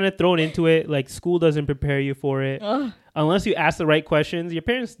 Yeah, you're kind of thrown into it. Like school doesn't prepare you for it. Unless you ask the right questions. Your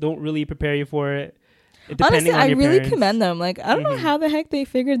parents don't really prepare you for it. Honestly, I really commend them. Like, I don't know how the heck they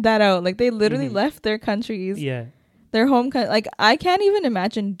figured that out. Like, they literally left their countries. Yeah. Their home like I can't even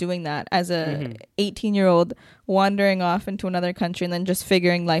imagine doing that as a 18-year-old wandering off into another country and then just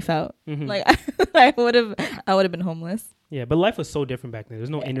figuring life out. Like I would have been homeless. Yeah, but life was so different back then. There's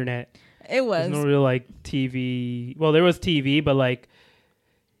no internet. It was. There's no real like TV. Well, there was TV, but like,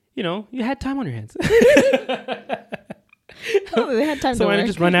 you know, you had time on your hands. Oh, they had time so to why not work.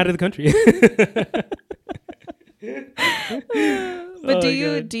 just run out of the country? But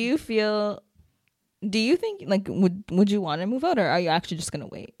do you think like would you want to move out, or are you actually just gonna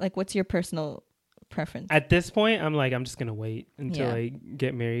wait? Like, what's your personal preference? At this point, I'm like, I'm just gonna wait until I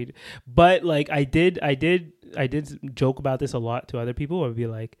get married. But like I did joke about this a lot to other people. I'd be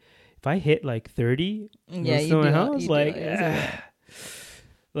like, if I hit like 30, still in my house, like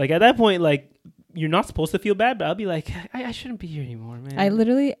like at that point, like you're not supposed to feel bad, but I'll be like, I shouldn't be here anymore, man. I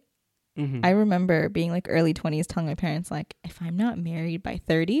literally I remember being like early 20s telling my parents like, if I'm not married by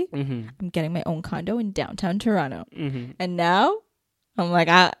 30, I'm getting my own condo in downtown Toronto. And now I'm like,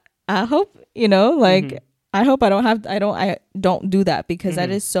 I hope, you know, like I hope I don't do that, because that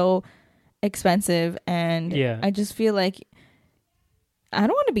is so expensive, and I just feel like I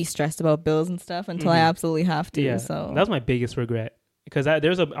don't want to be stressed about bills and stuff until I absolutely have to. Yeah. So that was my biggest regret, because I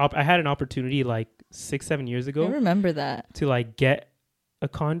had an opportunity like 6-7 years ago. I remember that, to like get a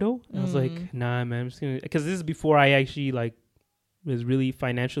condo. I was like, nah, man, I'm just gonna, because this is before I actually like was really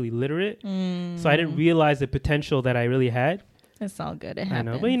financially literate. So I didn't realize the potential that I really had. It's all good. It happens.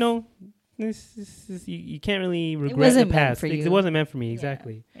 I know, but you know, this you can't really regret the past. It wasn't meant for me.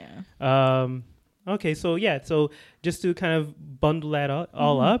 Exactly. Yeah. Okay. So so just to kind of bundle that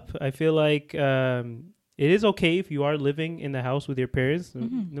all up, I feel like it is okay if you are living in the house with your parents,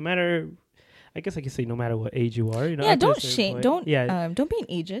 no matter. I guess I can say no matter what age you are. You know, don't be an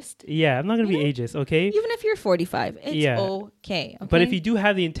ageist. Yeah, I'm not gonna be ageist. Okay. Even if you're 45, it's okay. But if you do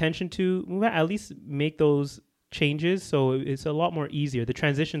have the intention to move out, at least make those changes, so it's a lot more easier. The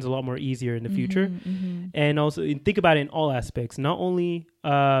transition's a lot more easier in the future, and also think about it in all aspects, not only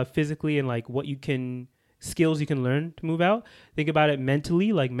physically and like what skills you can learn to move out. Think about it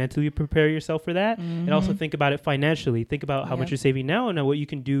mentally, like mentally prepare yourself for that, and also think about it financially. Think about how much you're saving now and what you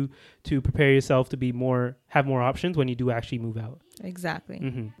can do to prepare yourself to have more options when you do actually move out.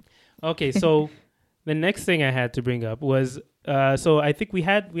 Exactly. Okay, so the next thing I had to bring up was so I think we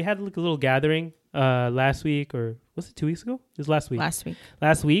had like a little gathering last week, or was it 2 weeks ago? It was last week.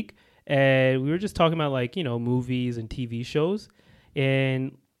 Last week, and we were just talking about like, you know, movies and TV shows.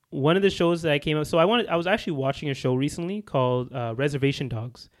 And one of the shows that I came up, so I was actually watching a show recently called Reservation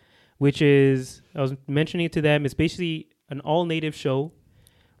Dogs, which is, I was mentioning it to them, it's basically an all native show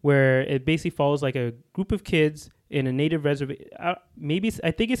where it basically follows like a group of kids in a native reservation. I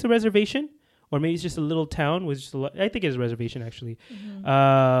think it's a reservation, or maybe it's just a little town with just I think it's a reservation actually.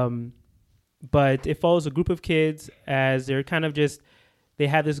 But it follows a group of kids as they're kind of they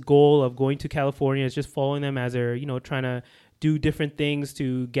have this goal of going to California. It's just following them as they're, you know, trying to do different things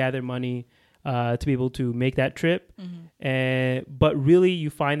to gather money to be able to make that trip. But really you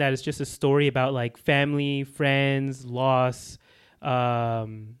find that it's just a story about like family, friends, loss,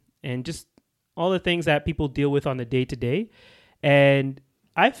 and just all the things that people deal with on the day to day. And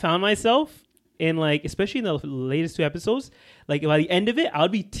I found myself in like, especially in the latest 2 episodes, like by the end of it, I'll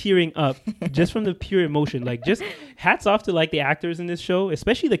be tearing up just from the pure emotion. Like, just hats off to like the actors in this show,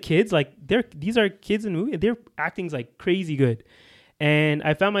 especially the kids. Like these are kids in the movie. They're acting like crazy good. And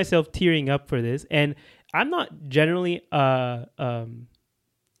I found myself tearing up for this. And I'm not generally a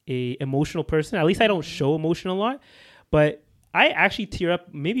emotional person. At least I don't show emotion a lot. But I actually tear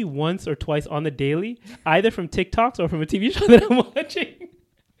up maybe once or twice on the daily, either from TikToks or from a TV show that I'm watching.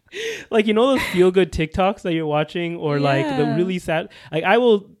 Like, you know those feel good TikToks that you're watching, or like the really sad, like I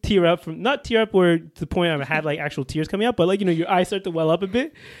will tear up from, not tear up where to the point I had like actual tears coming out, but like, you know, your eyes start to well up a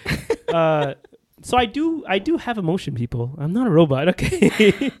bit. So I do have emotion, people. I'm not a robot,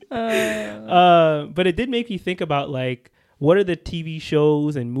 okay? But it did make me think about like, what are the TV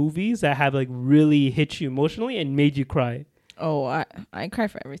shows and movies that have like really hit you emotionally and made you cry? Oh, I cry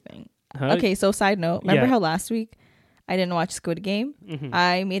for everything. Okay, so side note, remember how last week I didn't watch Squid Game? Mm-hmm.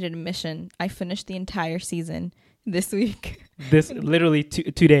 I made it a mission. I finished the entire season this week. This literally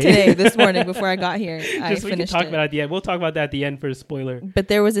today. Today, this morning before I got here. I finished we can talk about it at the end. We'll talk about that at the end for a spoiler. But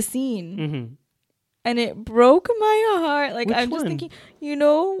there was a scene, and it broke my heart. Like, which I'm one? just thinking, you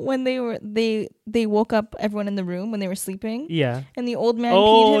know, when they woke up everyone in the room when they were sleeping. Yeah. And the old man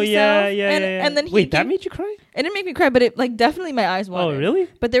peed himself. Yeah. And then wait, that made you cry? It didn't make me cry, but it like definitely my eyes watered. Oh, really?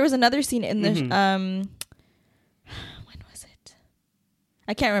 But there was another scene in the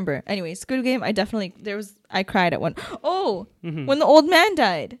I can't remember. Anyway, Squid Game, I cried at one. Oh, when the old man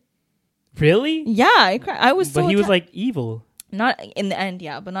died. Really? Yeah, I cried. I was so But he was like evil. Not in the end,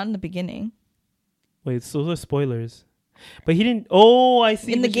 yeah, but not in the beginning. Wait, so those are spoilers. But he didn't. Oh, I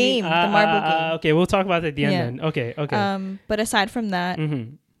see. In the game, the marble game. Okay, we'll talk about that at the end then. Okay. But aside from that,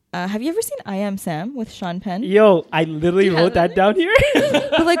 have you ever seen I Am Sam with Sean Penn? Yo, I literally wrote that down here.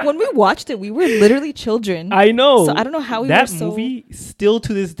 But like when we watched it, we were literally children. I know. So I don't know how that movie still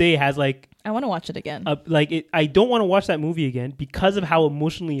to this day has like. I want to watch it again. I don't want to watch that movie again because of how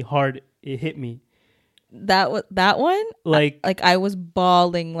emotionally hard it hit me. That one. Like I was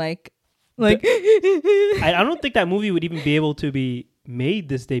bawling like. I don't think that movie would even be able to be made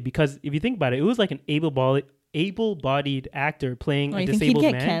this day, because if you think about it was like an able-bodied actor playing a disabled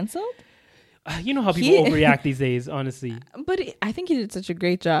man. He'd get canceled? You know how people overreact these days, honestly. But I think he did such a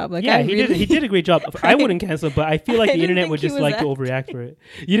great job. Like, yeah, he did a great job. I wouldn't cancel, but I feel like the internet would just like to overreact for it.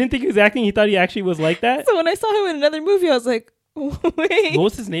 You didn't think he was acting? You thought he actually was like that? So when I saw him in another movie, I was like, wait. What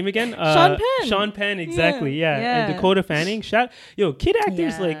was his name again? Sean Penn. Sean Penn, exactly. Yeah. And Dakota Fanning. Kid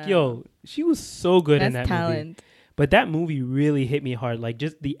actors, she was so good in that movie. But that movie really hit me hard. Like,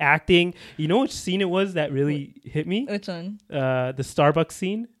 just the acting. You know which scene it was that really hit me? Which one? The Starbucks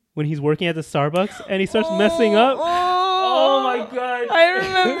scene, when he's working at the Starbucks and he starts messing up. Oh my God. I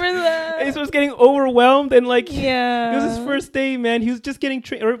remember that. And he starts getting overwhelmed and like, yeah. It was his first day, man. He was just getting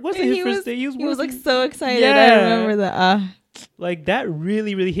trained. Or it wasn't his first day. He was like so excited. Yeah. I remember that. Like, that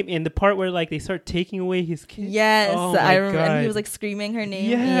really, really hit me. And the part where like they start taking away his kid. Yes, I remember. And he was like screaming her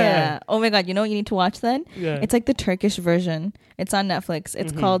name. Yeah. Oh my God. You know what you need to watch then? Yeah. It's like the Turkish version. It's on Netflix.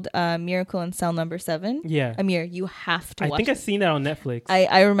 It's called Miracle in Cell Number 7. Yeah. Amir, you have to watch it. I think I've seen that on Netflix.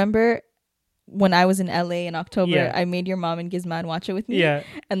 I remember when I was in LA in October, I made your mom and Gizman watch it with me. Yeah.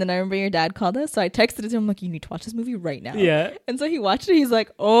 And then I remember your dad called us. So I texted it to him like, you need to watch this movie right now. Yeah. And so he watched it. He's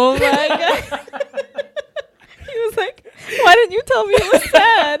like, oh my God. He was like, why didn't you tell me it was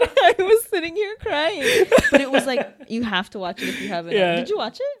sad? I was sitting here crying. But it was like, you have to watch it if you haven't. Yeah. Did you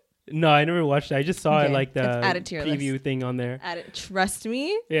watch it? No, I never watched it. I just saw it like the preview thing on there. Trust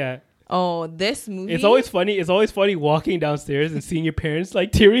me. Yeah. Oh, this movie. It's always funny. It's always funny walking downstairs and seeing your parents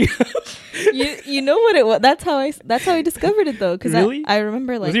like tearing up. You know what it was? That's how I discovered it though. Because really? I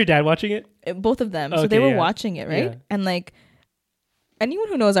remember like. Was your dad watching it? Both of them. Okay, so they were watching it, right? Yeah. And like. Anyone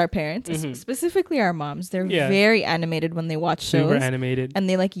who knows our parents, specifically our moms, they're very animated when they watch shows. Super animated. And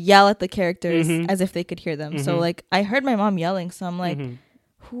they like yell at the characters as if they could hear them. So like I heard my mom yelling. So I'm like,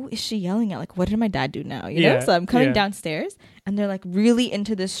 who is she yelling at? Like, what did my dad do now? You know? So I'm coming downstairs and they're like really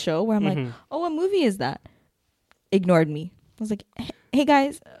into this show where I'm like, oh, what movie is that? Ignored me. I was like, hey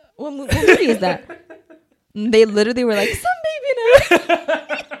guys, what movie is that? And they literally were like, some baby now.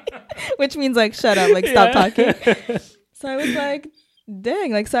 Which means like, shut up, like stop talking. So I was like,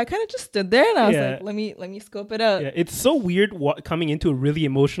 dang, like, so I kind of just stood there and I was like, let me scope it up. Yeah, it's so weird coming into a really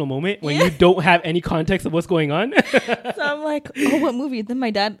emotional moment when you don't have any context of what's going on. So I'm like, oh, what movie? Then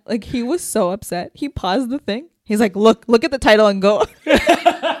my dad, like, he was so upset. He paused the thing. He's like, look at the title and go.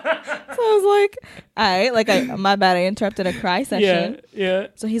 So I was like, all right, like, my bad, I interrupted a cry session. Yeah.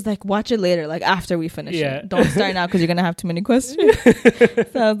 So he's like, watch it later, like after we finish it. Don't start now because you're gonna have too many questions.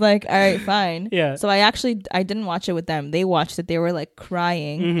 So I was like, all right, fine. Yeah. So I didn't watch it with them. They watched it. They were like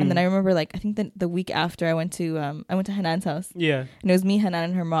crying, and then I remember like I think the week after I went to Hanan's house. Yeah. And it was me, Hanan,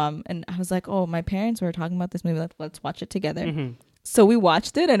 and her mom, and I was like, oh, my parents were talking about this movie. Let's watch it together. So we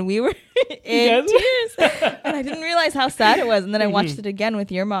watched it and we were in tears. And I didn't realize how sad it was. And then I watched it again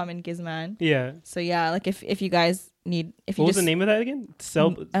with your mom and Gizman. Yeah. So yeah, like if you guys need, what was the name of that again?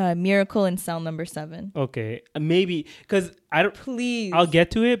 Miracle in Cell Number 7. Okay, maybe because I don't. Please. I'll get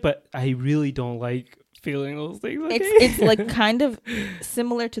to it, but I really don't like feeling those things. Okay? It's like kind of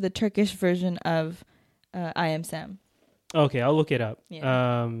similar to the Turkish version of I Am Sam. Okay, I'll look it up.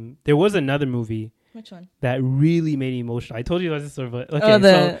 Yeah. There was another movie Which one? that really made me emotional. I told you about this sort of.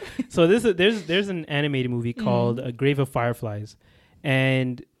 Okay, so there's an animated movie called Grave of Fireflies,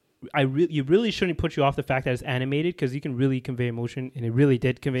 and you really shouldn't put you off the fact that it's animated, because you can really convey emotion, and it really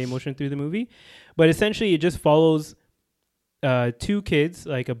did convey emotion through the movie. But essentially, it just follows two kids,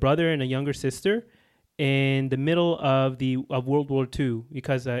 like a brother and a younger sister, in the middle of World War II,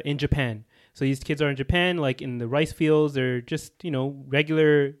 because in Japan. So these kids are in Japan, like in the rice fields. They're just,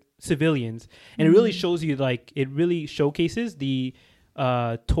 regular civilians. And it really shows you, like, it really showcases the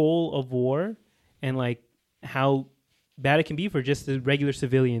toll of war and, like, how bad it can be for just the regular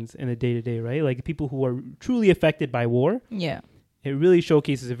civilians in the day-to-day, right? Like, people who are truly affected by war. Yeah. It really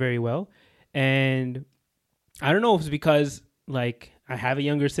showcases it very well. And I don't know if it's because, like, I have a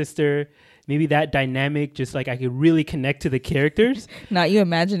younger sister. Maybe that dynamic, just like I could really connect to the characters. Not you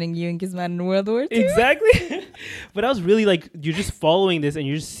imagining you and Gizman in World War II. Exactly. But I was really like, you're just following this and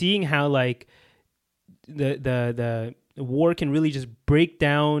you're just seeing how like the war can really just break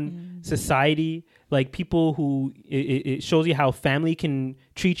down society. Like people who, it shows you how family can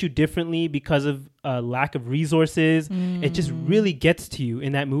treat you differently because of lack of resources. It just really gets to you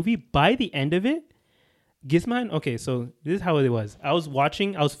in that movie. By the end of it, Gizman, okay, so this is how it was. I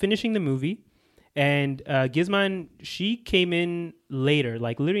was finishing the movie, and Gizman, she came in later,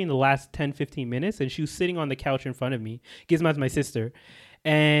 like literally in the last 10, 15 minutes, and she was sitting on the couch in front of me. Gizman's my sister.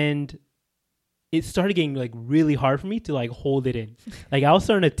 And it started getting like really hard for me to like hold it in. Like I was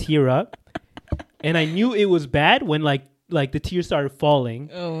starting to tear up, and I knew it was bad when like the tears started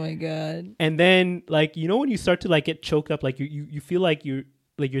falling. Oh my God. And then like, when you start to like get choked up, like you feel like your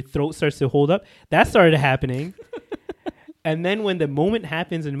throat starts to hold up. That started happening. And then when the moment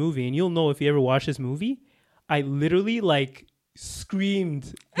happens in the movie, and you'll know if you ever watch this movie, I literally like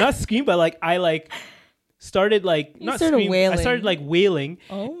screamed. Not screamed, but like I like started like You not started scream. wailing. I started like wailing.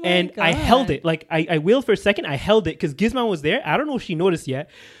 Oh my and God. I held it. Like I wailed for a second. I held it because Gizman was there. I don't know if she noticed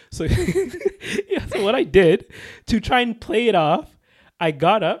yet. So yeah, so what I did to try and play it off, I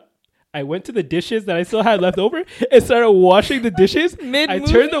got up. I went to the dishes that I still had left over and started washing the dishes. I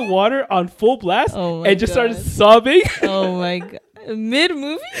turned the water on full blast and just started sobbing. Oh my God.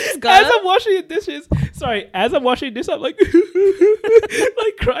 Mid-movie? As I'm washing the dishes, I'm like,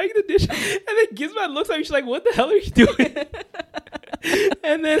 like crying the dishes. And then Gizman looks at me, she's like, what the hell are you doing?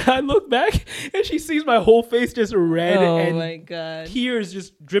 And then I look back and she sees my whole face just red and my God. tears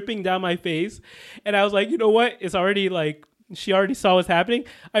just dripping down my face. And I was like, you know what? It's already like, she already saw what's happening.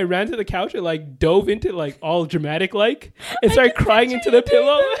 I ran to the couch and like dove into like all dramatic like and started crying into the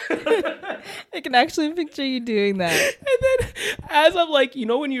pillow. I can actually picture you doing that. And then as I'm like,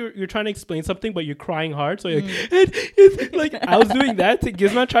 when you're trying to explain something but you're crying hard, so you're like, it's like I was doing that to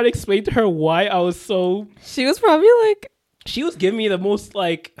Gizman, trying to explain to her why I was so. She was probably like, she was giving me the most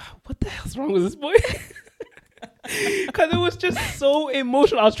like, what the hell's wrong with this boy? Because it was just so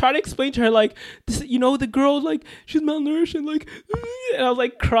emotional. I was trying to explain to her like, this, the girl like she's malnourished and like, and I was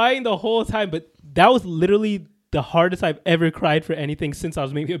like crying the whole time. But that was literally the hardest I've ever cried for anything since I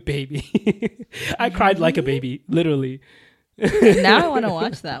was maybe a baby. I cried like a baby, literally. now I want to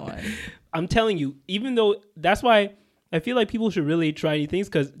watch that one. I'm telling you, even though that's why I feel like people should really try new things,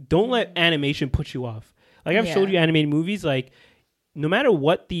 because don't let animation put you off. Like I've showed you animated movies, like no matter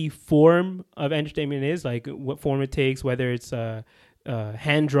what the form of entertainment is, like what form it takes, whether it's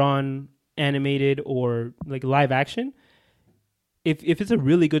hand-drawn, animated, or like live action, if it's a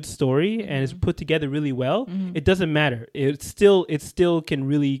really good story and it's put together really well, it doesn't matter. It still can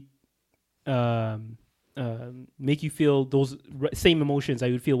really make you feel those same emotions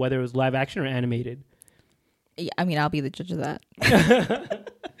I would feel whether it was live action or animated. Yeah, I mean, I'll be the judge of that.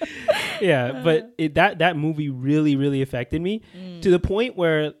 Yeah, but that movie really, really affected me to the point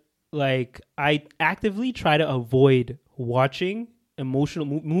where like I actively try to avoid watching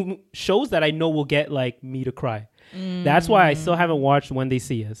emotional shows that I know will get like me to cry. That's why I still haven't watched When They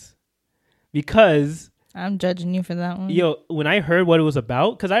See Us, because I'm judging you for that one. When I heard what it was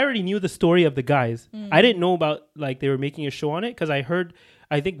about, because I already knew the story of the guys, I didn't know about like they were making a show on it, because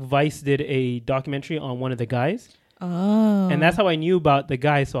I think Vice did a documentary on one of the guys. Oh. And that's how I knew about the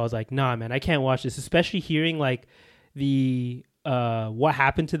guy. So I was like, nah, man, I can't watch this. Especially hearing like the what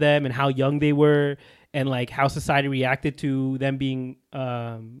happened to them and how young they were and like how society reacted to them being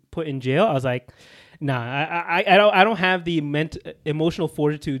put in jail. I was like, nah, I don't have the emotional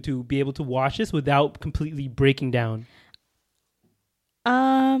fortitude to be able to watch this without completely breaking down.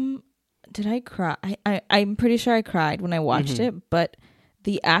 Did I cry? I'm pretty sure I cried when I watched it, but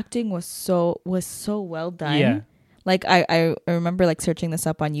the acting was so well done. Yeah. Like I remember like searching this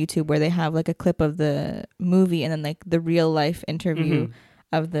up on YouTube where they have like a clip of the movie and then like the real life interview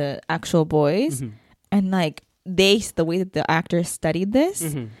of the actual boys, and like the way that the actors studied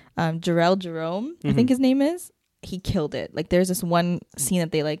this, Jarrell Jerome, I think his name is, he killed it. Like there's this one scene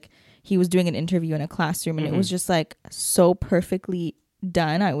that they like, he was doing an interview in a classroom and it was just like so perfectly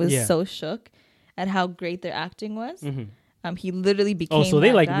done. I was so shook at how great their acting was. He literally became. Oh, so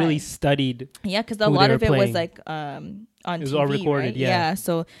they like guy. Really studied. Yeah, because a lot of it was like on it was TV, all recorded. right? Yeah,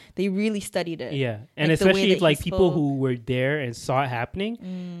 so they really studied it. Yeah, and like especially if like people who were there and saw it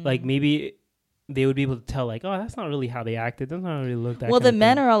happening, like maybe they would be able to tell like, oh, that's not really how they acted. That's not really look that. Well, the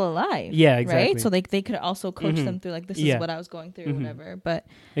men are all alive. Yeah, exactly. Right, so like they could also coach them through like, this is what I was going through or whatever. But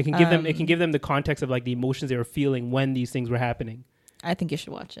it can give them the context of like the emotions they were feeling when these things were happening. I think you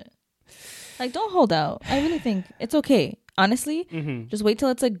should watch it. Like, don't hold out. I really think it's okay. Honestly, just wait till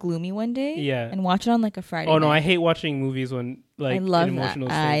it's like gloomy one day, and watch it on like a Friday. Oh no, night. I hate watching movies when like I love an emotional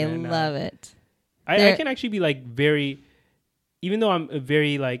that. state. I love it. I can actually be like very, even though I'm a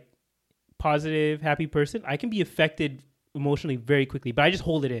very like positive, happy person, I can be affected emotionally very quickly. But I just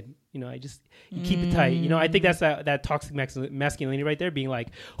hold it in. You know, you keep it tight. You know, I think that's that toxic masculinity right there, being like,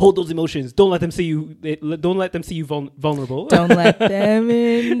 hold those emotions. Don't let them see you. Don't let them see you vulnerable. Don't let them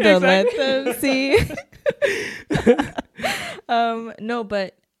in. Don't let them see. No,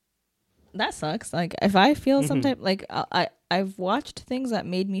 but that sucks. Like if I feel some type, like I've watched things that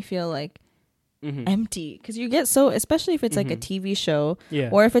made me feel like empty, because you get so, especially if it's like a TV show,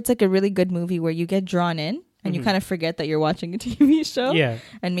 or if it's like a really good movie where you get drawn in. And you kind of forget that you're watching a TV show. Yeah.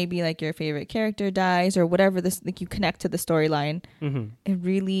 And maybe like your favorite character dies or whatever, this like you connect to the storyline. It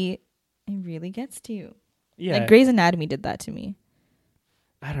really gets to you. Yeah. Like Grey's Anatomy did that to me.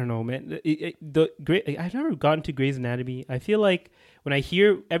 I don't know, man. I've never gotten to Grey's Anatomy. I feel like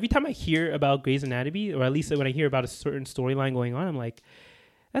every time I hear about Grey's Anatomy, or at least when I hear about a certain storyline going on, I'm like,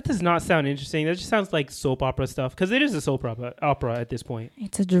 that does not sound interesting. That just sounds like soap opera stuff. Because it is a soap opera at this point.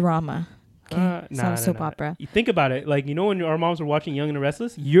 It's a drama. It's not a soap opera. You think about it, like, you know, when our moms were watching Young and the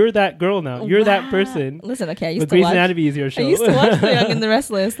Restless, you're that girl now. You're that person. Listen, okay, I used to Grey's watch. Anatomy is your show. I used to watch The Young and the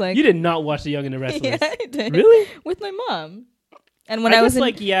Restless. Like, you did not watch The Young and the Restless. Yeah, I did. Really? With my mom. And when I was in,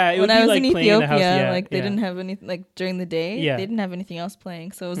 like, yeah, it when would I be was like in playing in the house. Ethiopia, like they didn't have anything like during the day. They didn't have anything else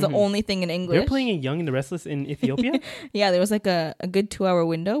playing, so it was the only thing in English. They're playing in Young and the Restless in Ethiopia. Yeah, there was like a good 2-hour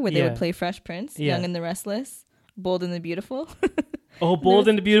window where they would play Fresh Prince, Young and the Restless, Bold and the Beautiful. Oh, Bold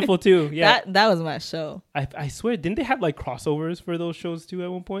and the Beautiful too. Yeah, that was my show. I swear, didn't they have like crossovers for those shows too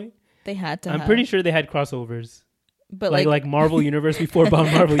at one point? They had to. I'm pretty sure they had crossovers. But like Marvel Universe before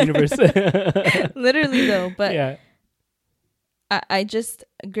Marvel Universe. Literally though, but yeah. I just,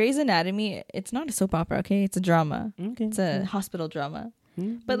 Grey's Anatomy, it's not a soap opera, okay? It's a drama. Okay. It's a hospital drama.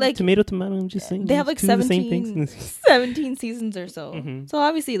 But like tomato, I'm just saying. They have like 17 seasons or so. So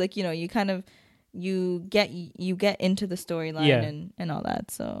obviously, like, you know, you kind of you get into the storyline and all that.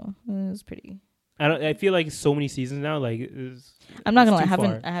 So it was pretty. I feel like so many seasons now. Like I'm not gonna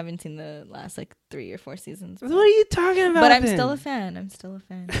lie, I haven't seen the last like 3 or 4 seasons. What are you talking about? But I'm still a fan.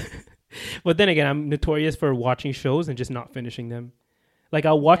 But then again, I'm notorious for watching shows and just not finishing them. Like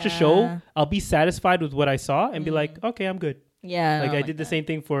I'll watch a show, I'll be satisfied with what I saw and be like, okay, I'm good. Yeah. Like I did the same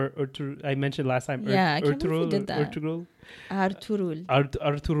thing for I mentioned last time. Yeah, I can't believe you did that. Arturul.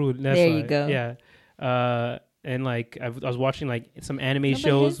 There you go. Yeah. And like I was watching like some anime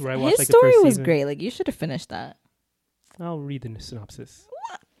shows where I watched like the first season. His story was great. Like you should have finished that. I'll read the synopsis.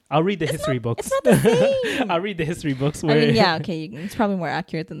 I'll read the history books. It's not the same. I'll read the history books. I mean, yeah, okay, it's probably more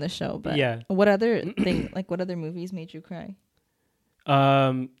accurate than the show. But what other what other movies made you cry?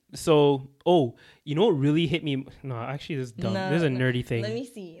 So, you know what really hit me? No, actually, this is dumb. This is a nerdy thing. Let me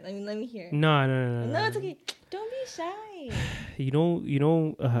see. Let me hear. No. No, it's okay. Don't be shy. You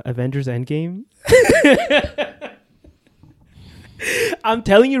know, Avengers Endgame. I'm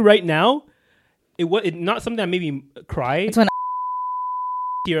telling you right now, it not something that made me cry. It's when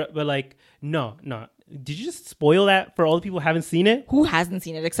here, but like, no. Did you just spoil that for all the people who haven't seen it? Who hasn't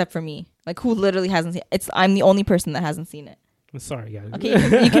seen it except for me? Like, who literally hasn't seen it? I'm the only person that hasn't seen it. I'm sorry, guys.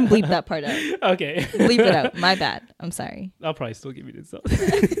 Okay, you can bleep that part out. Okay. Bleep it out. My bad. I'm sorry. I'll probably still give you this stuff.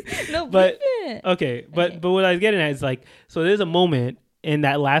 No, bleep it. Okay, but what I was getting at is like, so there's a moment in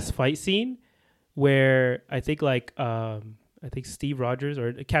that last fight scene where I think Steve Rogers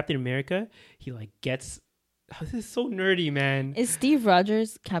or Captain America, he like gets. Oh, this is so nerdy, man. Is Steve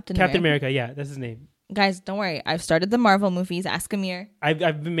Rogers Captain America? Yeah, that's his name. Guys, don't worry. I've started the Marvel movies. Ask Amir. I've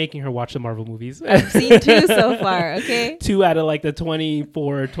been making her watch the Marvel movies. I've seen 2 so far. Okay. 2 out of like the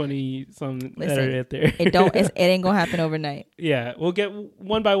 24, 20 some that are out there. It ain't gonna happen overnight. Yeah, we'll get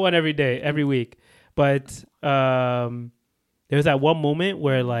one by one every day, every week. But there's that one moment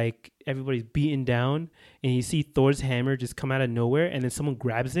where like everybody's beaten down and you see Thor's hammer just come out of nowhere, and then someone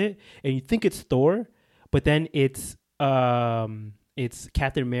grabs it and you think it's Thor, but then it's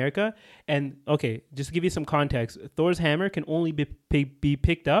Captain America. And okay, just to give you some context, Thor's hammer can only be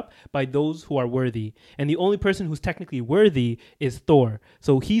picked up by those who are worthy, and the only person who's technically worthy is Thor.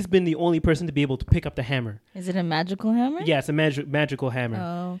 So he's been the only person to be able to pick up the hammer. Is it a magical hammer? Yeah, it's a magical hammer.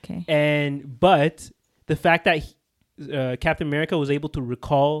 Oh, okay. But the fact that Captain America was able to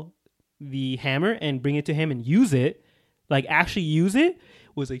recall the hammer and bring it to him and use it, like actually use it,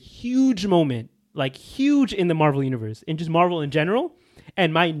 was a huge moment. Like huge in the Marvel universe and just Marvel in general.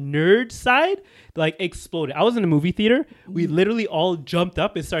 And my nerd side like exploded. I was in a movie theater. We literally all jumped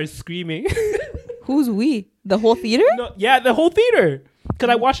up and started screaming. Who's we? The whole theater? No, yeah, the whole theater. Because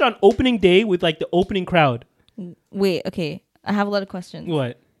I watched it on opening day with like the opening crowd. Wait, okay. I have a lot of questions.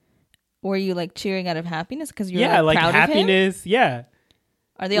 What? Were you like cheering out of happiness because you're like proud happiness? of him? Yeah.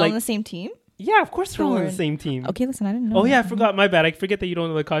 Are they all on the same team? Yeah, of course we're all on the same team. Okay, listen, I didn't know. Oh yeah, I forgot. My bad. I forget that you don't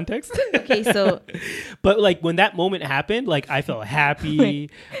know the context. Okay, so. But like when that moment happened, like I felt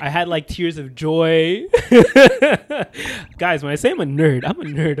happy. I had like tears of joy. Guys, when I say I'm a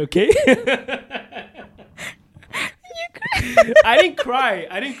nerd, okay? I didn't cry.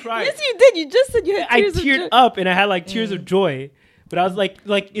 Yes, you did. You just said you had tears of joy. I teared up and I had like tears of joy. But I was like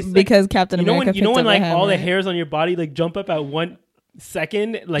it's because like, Captain America. You know when like all the hairs on your body like jump up at 1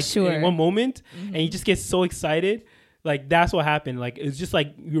 second, like in one moment, and you just get so excited. Like that's what happened. Like it's just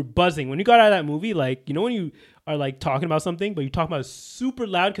like you're buzzing when you got out of that movie. Like you know when you are like talking about something, but you talk about it super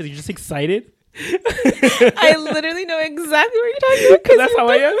loud because you're just excited. I literally know exactly what you're talking about because that's how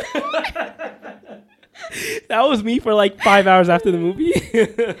I am. That was me for like 5 hours after the movie.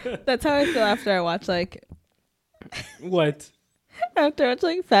 That's how I feel after I watch like what? After I watch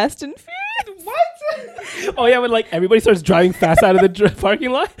like Fast and Furious. What? Oh yeah, when like everybody starts driving fast out of the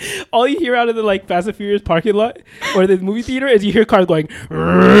parking lot, all you hear out of the like Fast and Furious parking lot or the movie theater is you hear cars going.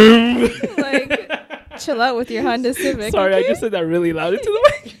 Like, chill out with your Honda Civic. Sorry, okay? I just said that really loud into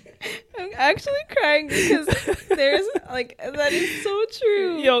the mic. I'm actually crying because there's like that is so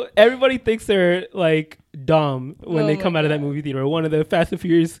true. Yo, everybody thinks they're like dumb when they come out of that movie theater. Or one of the Fast and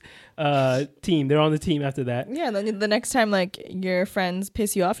Furious team. They're on the team after that. Yeah, then the next time like your friends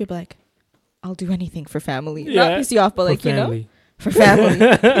piss you off, you'll be like, I'll do anything for family. Yeah. Not piss you off, but like, family. you know, for family.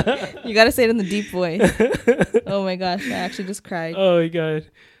 You gotta say it in the deep voice. Oh my gosh, I actually just cried. Oh my god.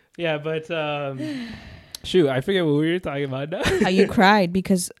 Yeah, but shoot, I forget what we were talking about now. How you cried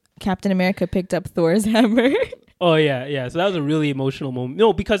because Captain America picked up Thor's hammer. Oh yeah. So that was a really emotional moment.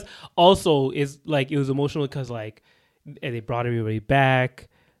 No, because also it's like it was emotional because like they brought everybody back.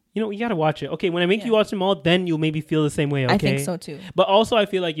 You know, you gotta watch it. Okay, when I make you watch them all, then you'll maybe feel the same way. Okay, I think so too. But also, I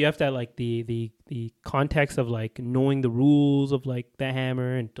feel like you have to have like the context of like knowing the rules of like the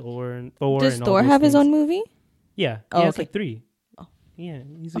hammer and Thor. Does and Thor all those have his things. own movie? Yeah. Oh, yeah, it's okay. like 3. Oh. Yeah,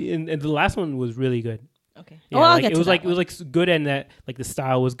 and the last one was really good. Okay. Yeah, I'll like, get it to was that like one. it was like good, and that like the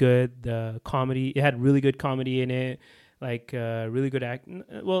style was good. The comedy, it had really good comedy in it. Like really good acting.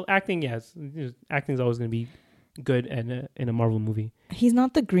 Well, acting, yes, acting is always going to be good in a Marvel movie. He's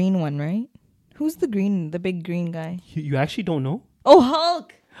not the green one, right? Who's the big green guy? You actually don't know? Oh,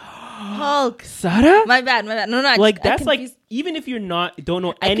 Hulk. Sarah? My bad. No, Like that's like even if you're don't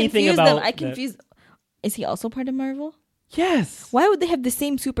know anything about. I confused. Is he also part of Marvel? Yes. Why would they have the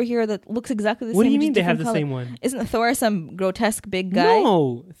same superhero that looks exactly the same? What do you mean just they have different the color? same one? Isn't Thor some grotesque big guy?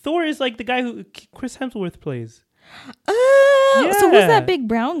 No, Thor is like the guy who Chris Hemsworth plays. Oh, so who's Yeah. that big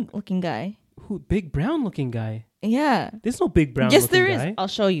brown looking guy? Who? Big brown looking guy. Yeah. There's no big brown. Yes, looking there is. guy. I'll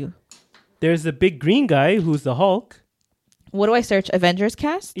show you. There's the big green guy who's the Hulk. What do I search? Avengers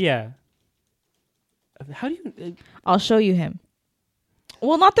cast? Yeah. How do you? I'll show you him.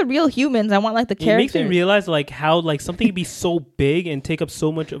 Well, not the real humans. I want like the It characters. makes me realize like how like something can be so big and take up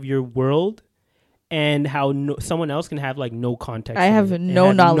so much of your world, and how someone else can have like no context. I in have it and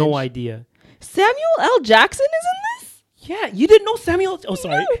no knowledge. no idea. Samuel L. Jackson is in this? Yeah, you didn't know Samuel. Oh,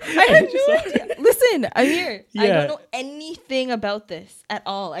 sorry. I had no idea. Listen, I'm here. I Yeah. don't know anything about this at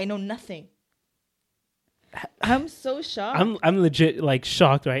all. I know nothing. I'm so shocked. I'm legit like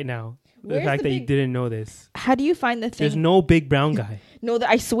shocked right now. Where's the fact the that you big- didn't know this. How do you find the thing? There's no big brown guy. No,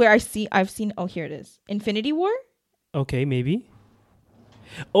 I swear I've seen. Oh, here it is. Infinity War. Okay, maybe.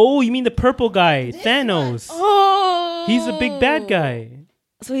 Oh, you mean the purple guy, Thanos? Oh, He's the big bad guy.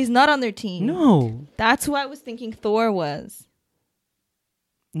 So he's not on their team. No. That's who I was thinking Thor was.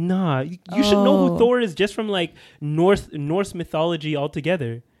 Nah. You should know who Thor is just from like Norse mythology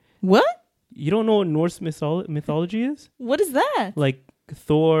altogether. What? You don't know what Norse mythology is? What is that? Like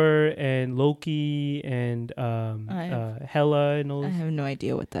Thor and Loki and Hela and all. I have no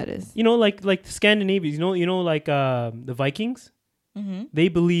idea what that is. You know, like the Scandinavians. You know, like the Vikings. Mm-hmm. They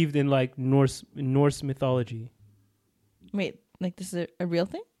believed in like Norse mythology. Wait, like this is a real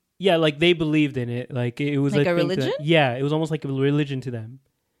thing? Yeah, like they believed in it. Like it was like a religion. Yeah, it was almost like a religion to them.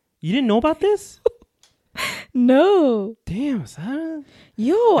 You didn't know about this? No. Damn, Sarah.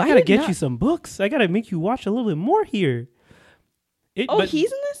 Yo, I gotta get you some books. I gotta make you watch a little bit more here. But he's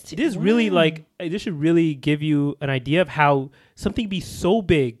in this too? This really this should really give you an idea of how something be so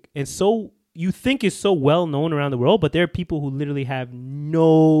big and so you think is so well known around the world, but there are people who literally have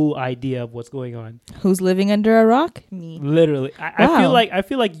no idea of what's going on. Who's living under a rock? Me. Literally, I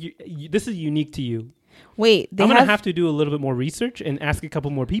feel like this is unique to you. Wait, I'm gonna have to do a little bit more research and ask a couple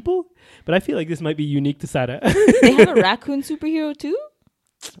more people, but I feel like this might be unique to Sara. They have a raccoon superhero too?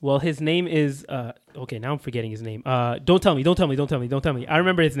 Well, his name is okay. Now I'm forgetting his name. Don't tell me. I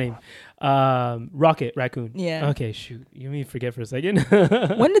remember his name. Rocket Raccoon. Yeah. Okay. Shoot. You made me forget for a second.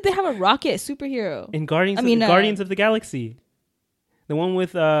 When did they have a rocket superhero? In Guardians of the Galaxy, the one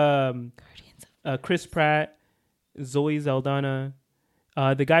with Chris Pratt, Zoe Saldana.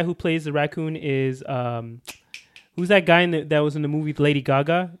 The guy who plays the raccoon is who's that guy that was in the movie with Lady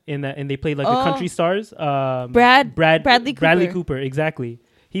Gaga and they played like the country stars. Bradley Cooper. Exactly.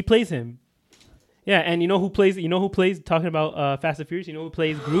 He plays him. Yeah, and you know who plays talking about Fast and Furious, you know who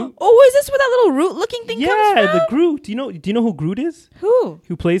plays Groot? Oh, is this where that little Root looking thing comes from? Yeah, the Groot. Do you know who Groot is? Who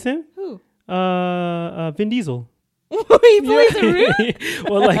Plays him? Who? Vin Diesel. He plays a Root?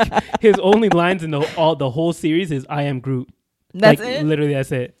 Well, like his only lines in the whole series is I am Groot. That's like, it? Literally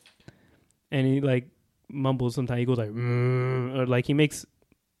that's it. And he like mumbles sometimes. He goes like or like he makes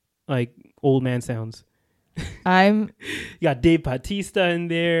like old man sounds. You got Dave Bautista in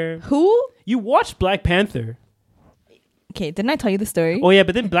there. Who? You watched Black Panther. Okay, didn't I tell you the story? Oh yeah,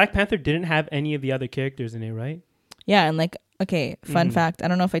 but then Black Panther didn't have any of the other characters in it, right? Yeah, and like, okay, fun fact. I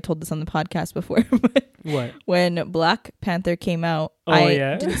don't know if I told this on the podcast before, but what? When Black Panther came out,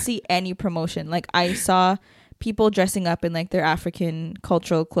 I didn't see any promotion. Like I saw people dressing up in like their African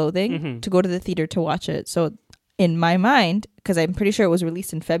cultural clothing to go to the theater to watch it. So in my mind, because I'm pretty sure it was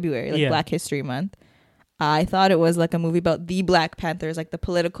released in February, like Black History Month, I thought it was like a movie about the Black Panthers, like the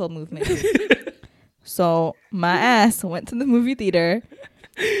political movement. So my ass went to the movie theater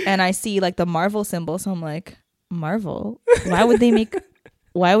and I see like the Marvel symbol. So I'm like, Marvel? Why would they make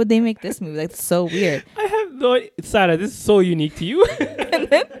this movie? Like, it's so weird. I have no idea. Sarah, this is so unique to you. And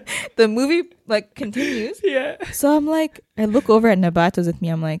then the movie like continues. Yeah. So I'm like, I look over at Nabato's with me.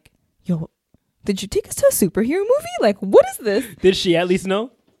 I'm like, yo, did you take us to a superhero movie? Like, what is this? Did she at least know?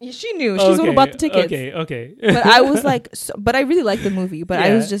 Yeah, she knew. She's the one who bought the tickets. Okay. But I was like, but I really liked the movie. But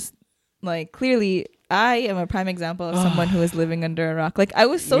I was just like, clearly, I am a prime example of someone who is living under a rock. Like, I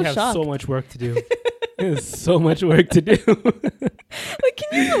was so shocked. We have so much work to do. There's so much work to do. Like,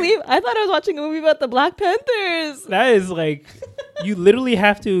 can you believe? I thought I was watching a movie about the Black Panthers. That is like, you literally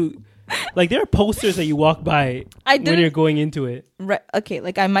have to, like, there are posters that you walk by when you're going into it. Right. Okay.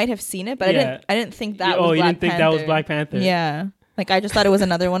 Like, I might have seen it, but I didn't think that was Black Panther. Oh, you didn't think that was Black Panther? Yeah. Like, I just thought it was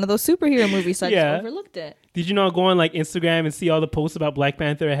another one of those superhero movies, so I just overlooked it. Did you not go on, like, Instagram and see all the posts about Black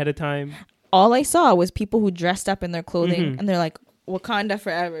Panther ahead of time? All I saw was people who dressed up in their clothing, and they're like, Wakanda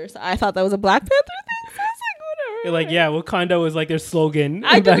forever. So I thought that was a Black Panther thing. So I was like, whatever. You're like, yeah, Wakanda was, like, their slogan.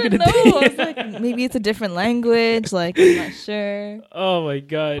 I didn't know. I was like, maybe it's a different language. Like, I'm not sure. Oh, my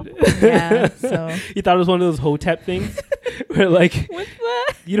God. Yeah, so. You thought it was one of those Hotep things? Where, like, what's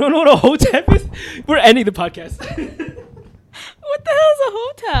that? You don't know what a Hotep is? We're ending the podcast. What the hell is a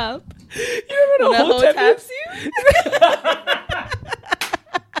Hotep? You don't know what a Hotep Hoteps is?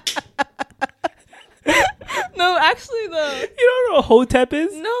 You? No, actually though. You don't know what a Hotep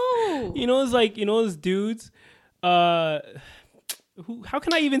is? No. You know, it's like, those dudes. How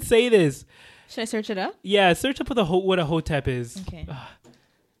can I even say this? Should I search it up? Yeah, search up what a Hotep is. Okay. I'm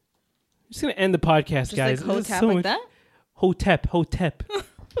just gonna end the podcast, just guys. Like Hotep, like that? Hotep.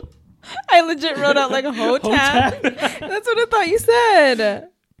 I legit wrote out like a Hotep. That's what I thought you said.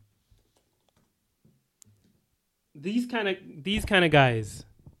 These kind of guys.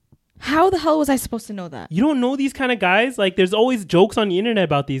 How the hell was I supposed to know that? You don't know these kind of guys? Like, there's always jokes on the internet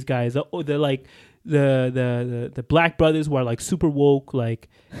about these guys. They're like the black brothers who are like super woke, like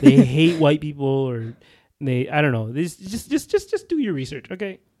they hate white people, or I don't know. This just do your research,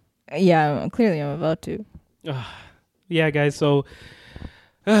 okay? Yeah, clearly I'm about to. Yeah, guys. So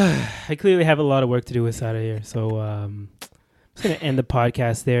I clearly have a lot of work to do with Sada here, so I'm just gonna end the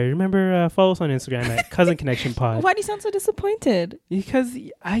podcast there. Remember, follow us on Instagram at Cousin Connection Pod. Why do you sound so disappointed? Because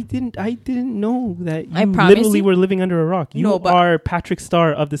I didn't know that you I promise literally you- were living under a rock. You No, but- are Patrick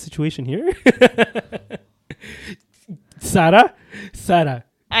Star of the situation here. Sada.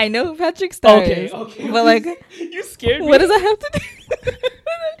 I know who Patrick Star Okay, is. okay. But like, You scared me. what does that have to do?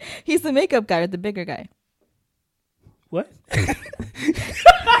 He's the makeup guy or the bigger guy. What? What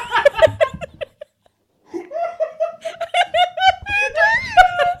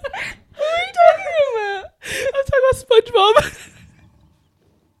are you talking about? I'm talking about SpongeBob.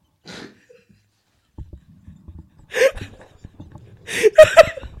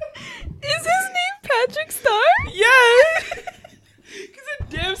 Is his name Patrick Star? Yeah. He's a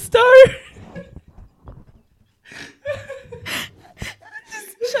damn star.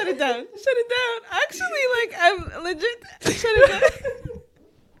 Shut it down. Shut it down. Actually, like, I'm legit. Shut it down.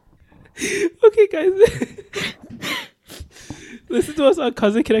 Okay, guys. Listen to us on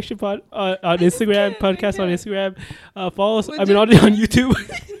Cousin Connection Pod on Instagram, podcast on Instagram. Follow us. I mean, on YouTube.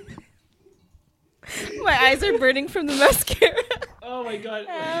 My eyes are burning from the mascara. Oh my god.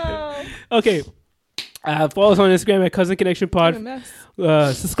 Ow. Okay. Follow us on Instagram at Cousin Connection I'm a Pod. mess.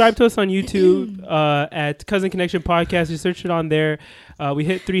 Subscribe to us on YouTube at Cousin Connection Podcast. You search it on there. We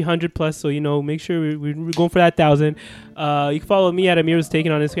hit 300 plus, so make sure we're going for that 1,000. You can follow me at Amir Was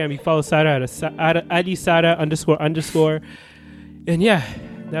Taken on Instagram. You can follow Sada at Sada __. And yeah,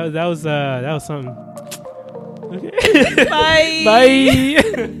 that was something. Okay. Bye. Bye.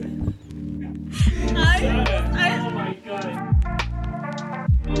 I- Oh my god.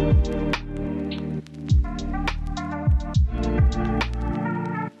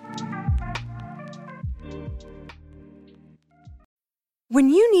 When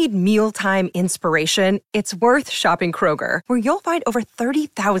you need mealtime inspiration, it's worth shopping Kroger, where you'll find over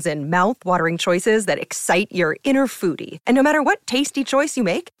 30,000 mouth-watering choices that excite your inner foodie. And no matter what tasty choice you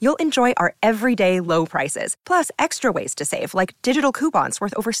make, you'll enjoy our everyday low prices, plus extra ways to save, like digital coupons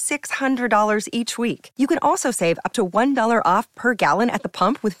worth over $600 each week. You can also save up to $1 off per gallon at the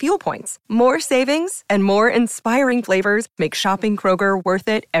pump with fuel points. More savings and more inspiring flavors make shopping Kroger worth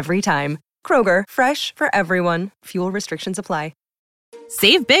it every time. Kroger, fresh for everyone. Fuel restrictions apply.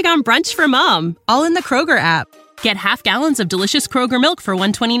 Save big on brunch for mom, all in the Kroger app. Get half gallons of delicious Kroger milk for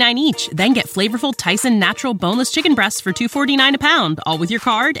 $1.29 each. Then get flavorful Tyson natural boneless chicken breasts for $2.49 a pound, all with your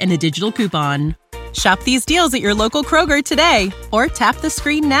card and a digital coupon. Shop these deals at your local Kroger today, or tap the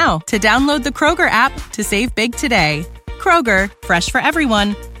screen now to download the Kroger app to save big today. Kroger, fresh for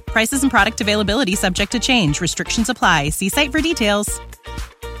everyone. Prices and product availability subject to change. Restrictions apply. See site for details.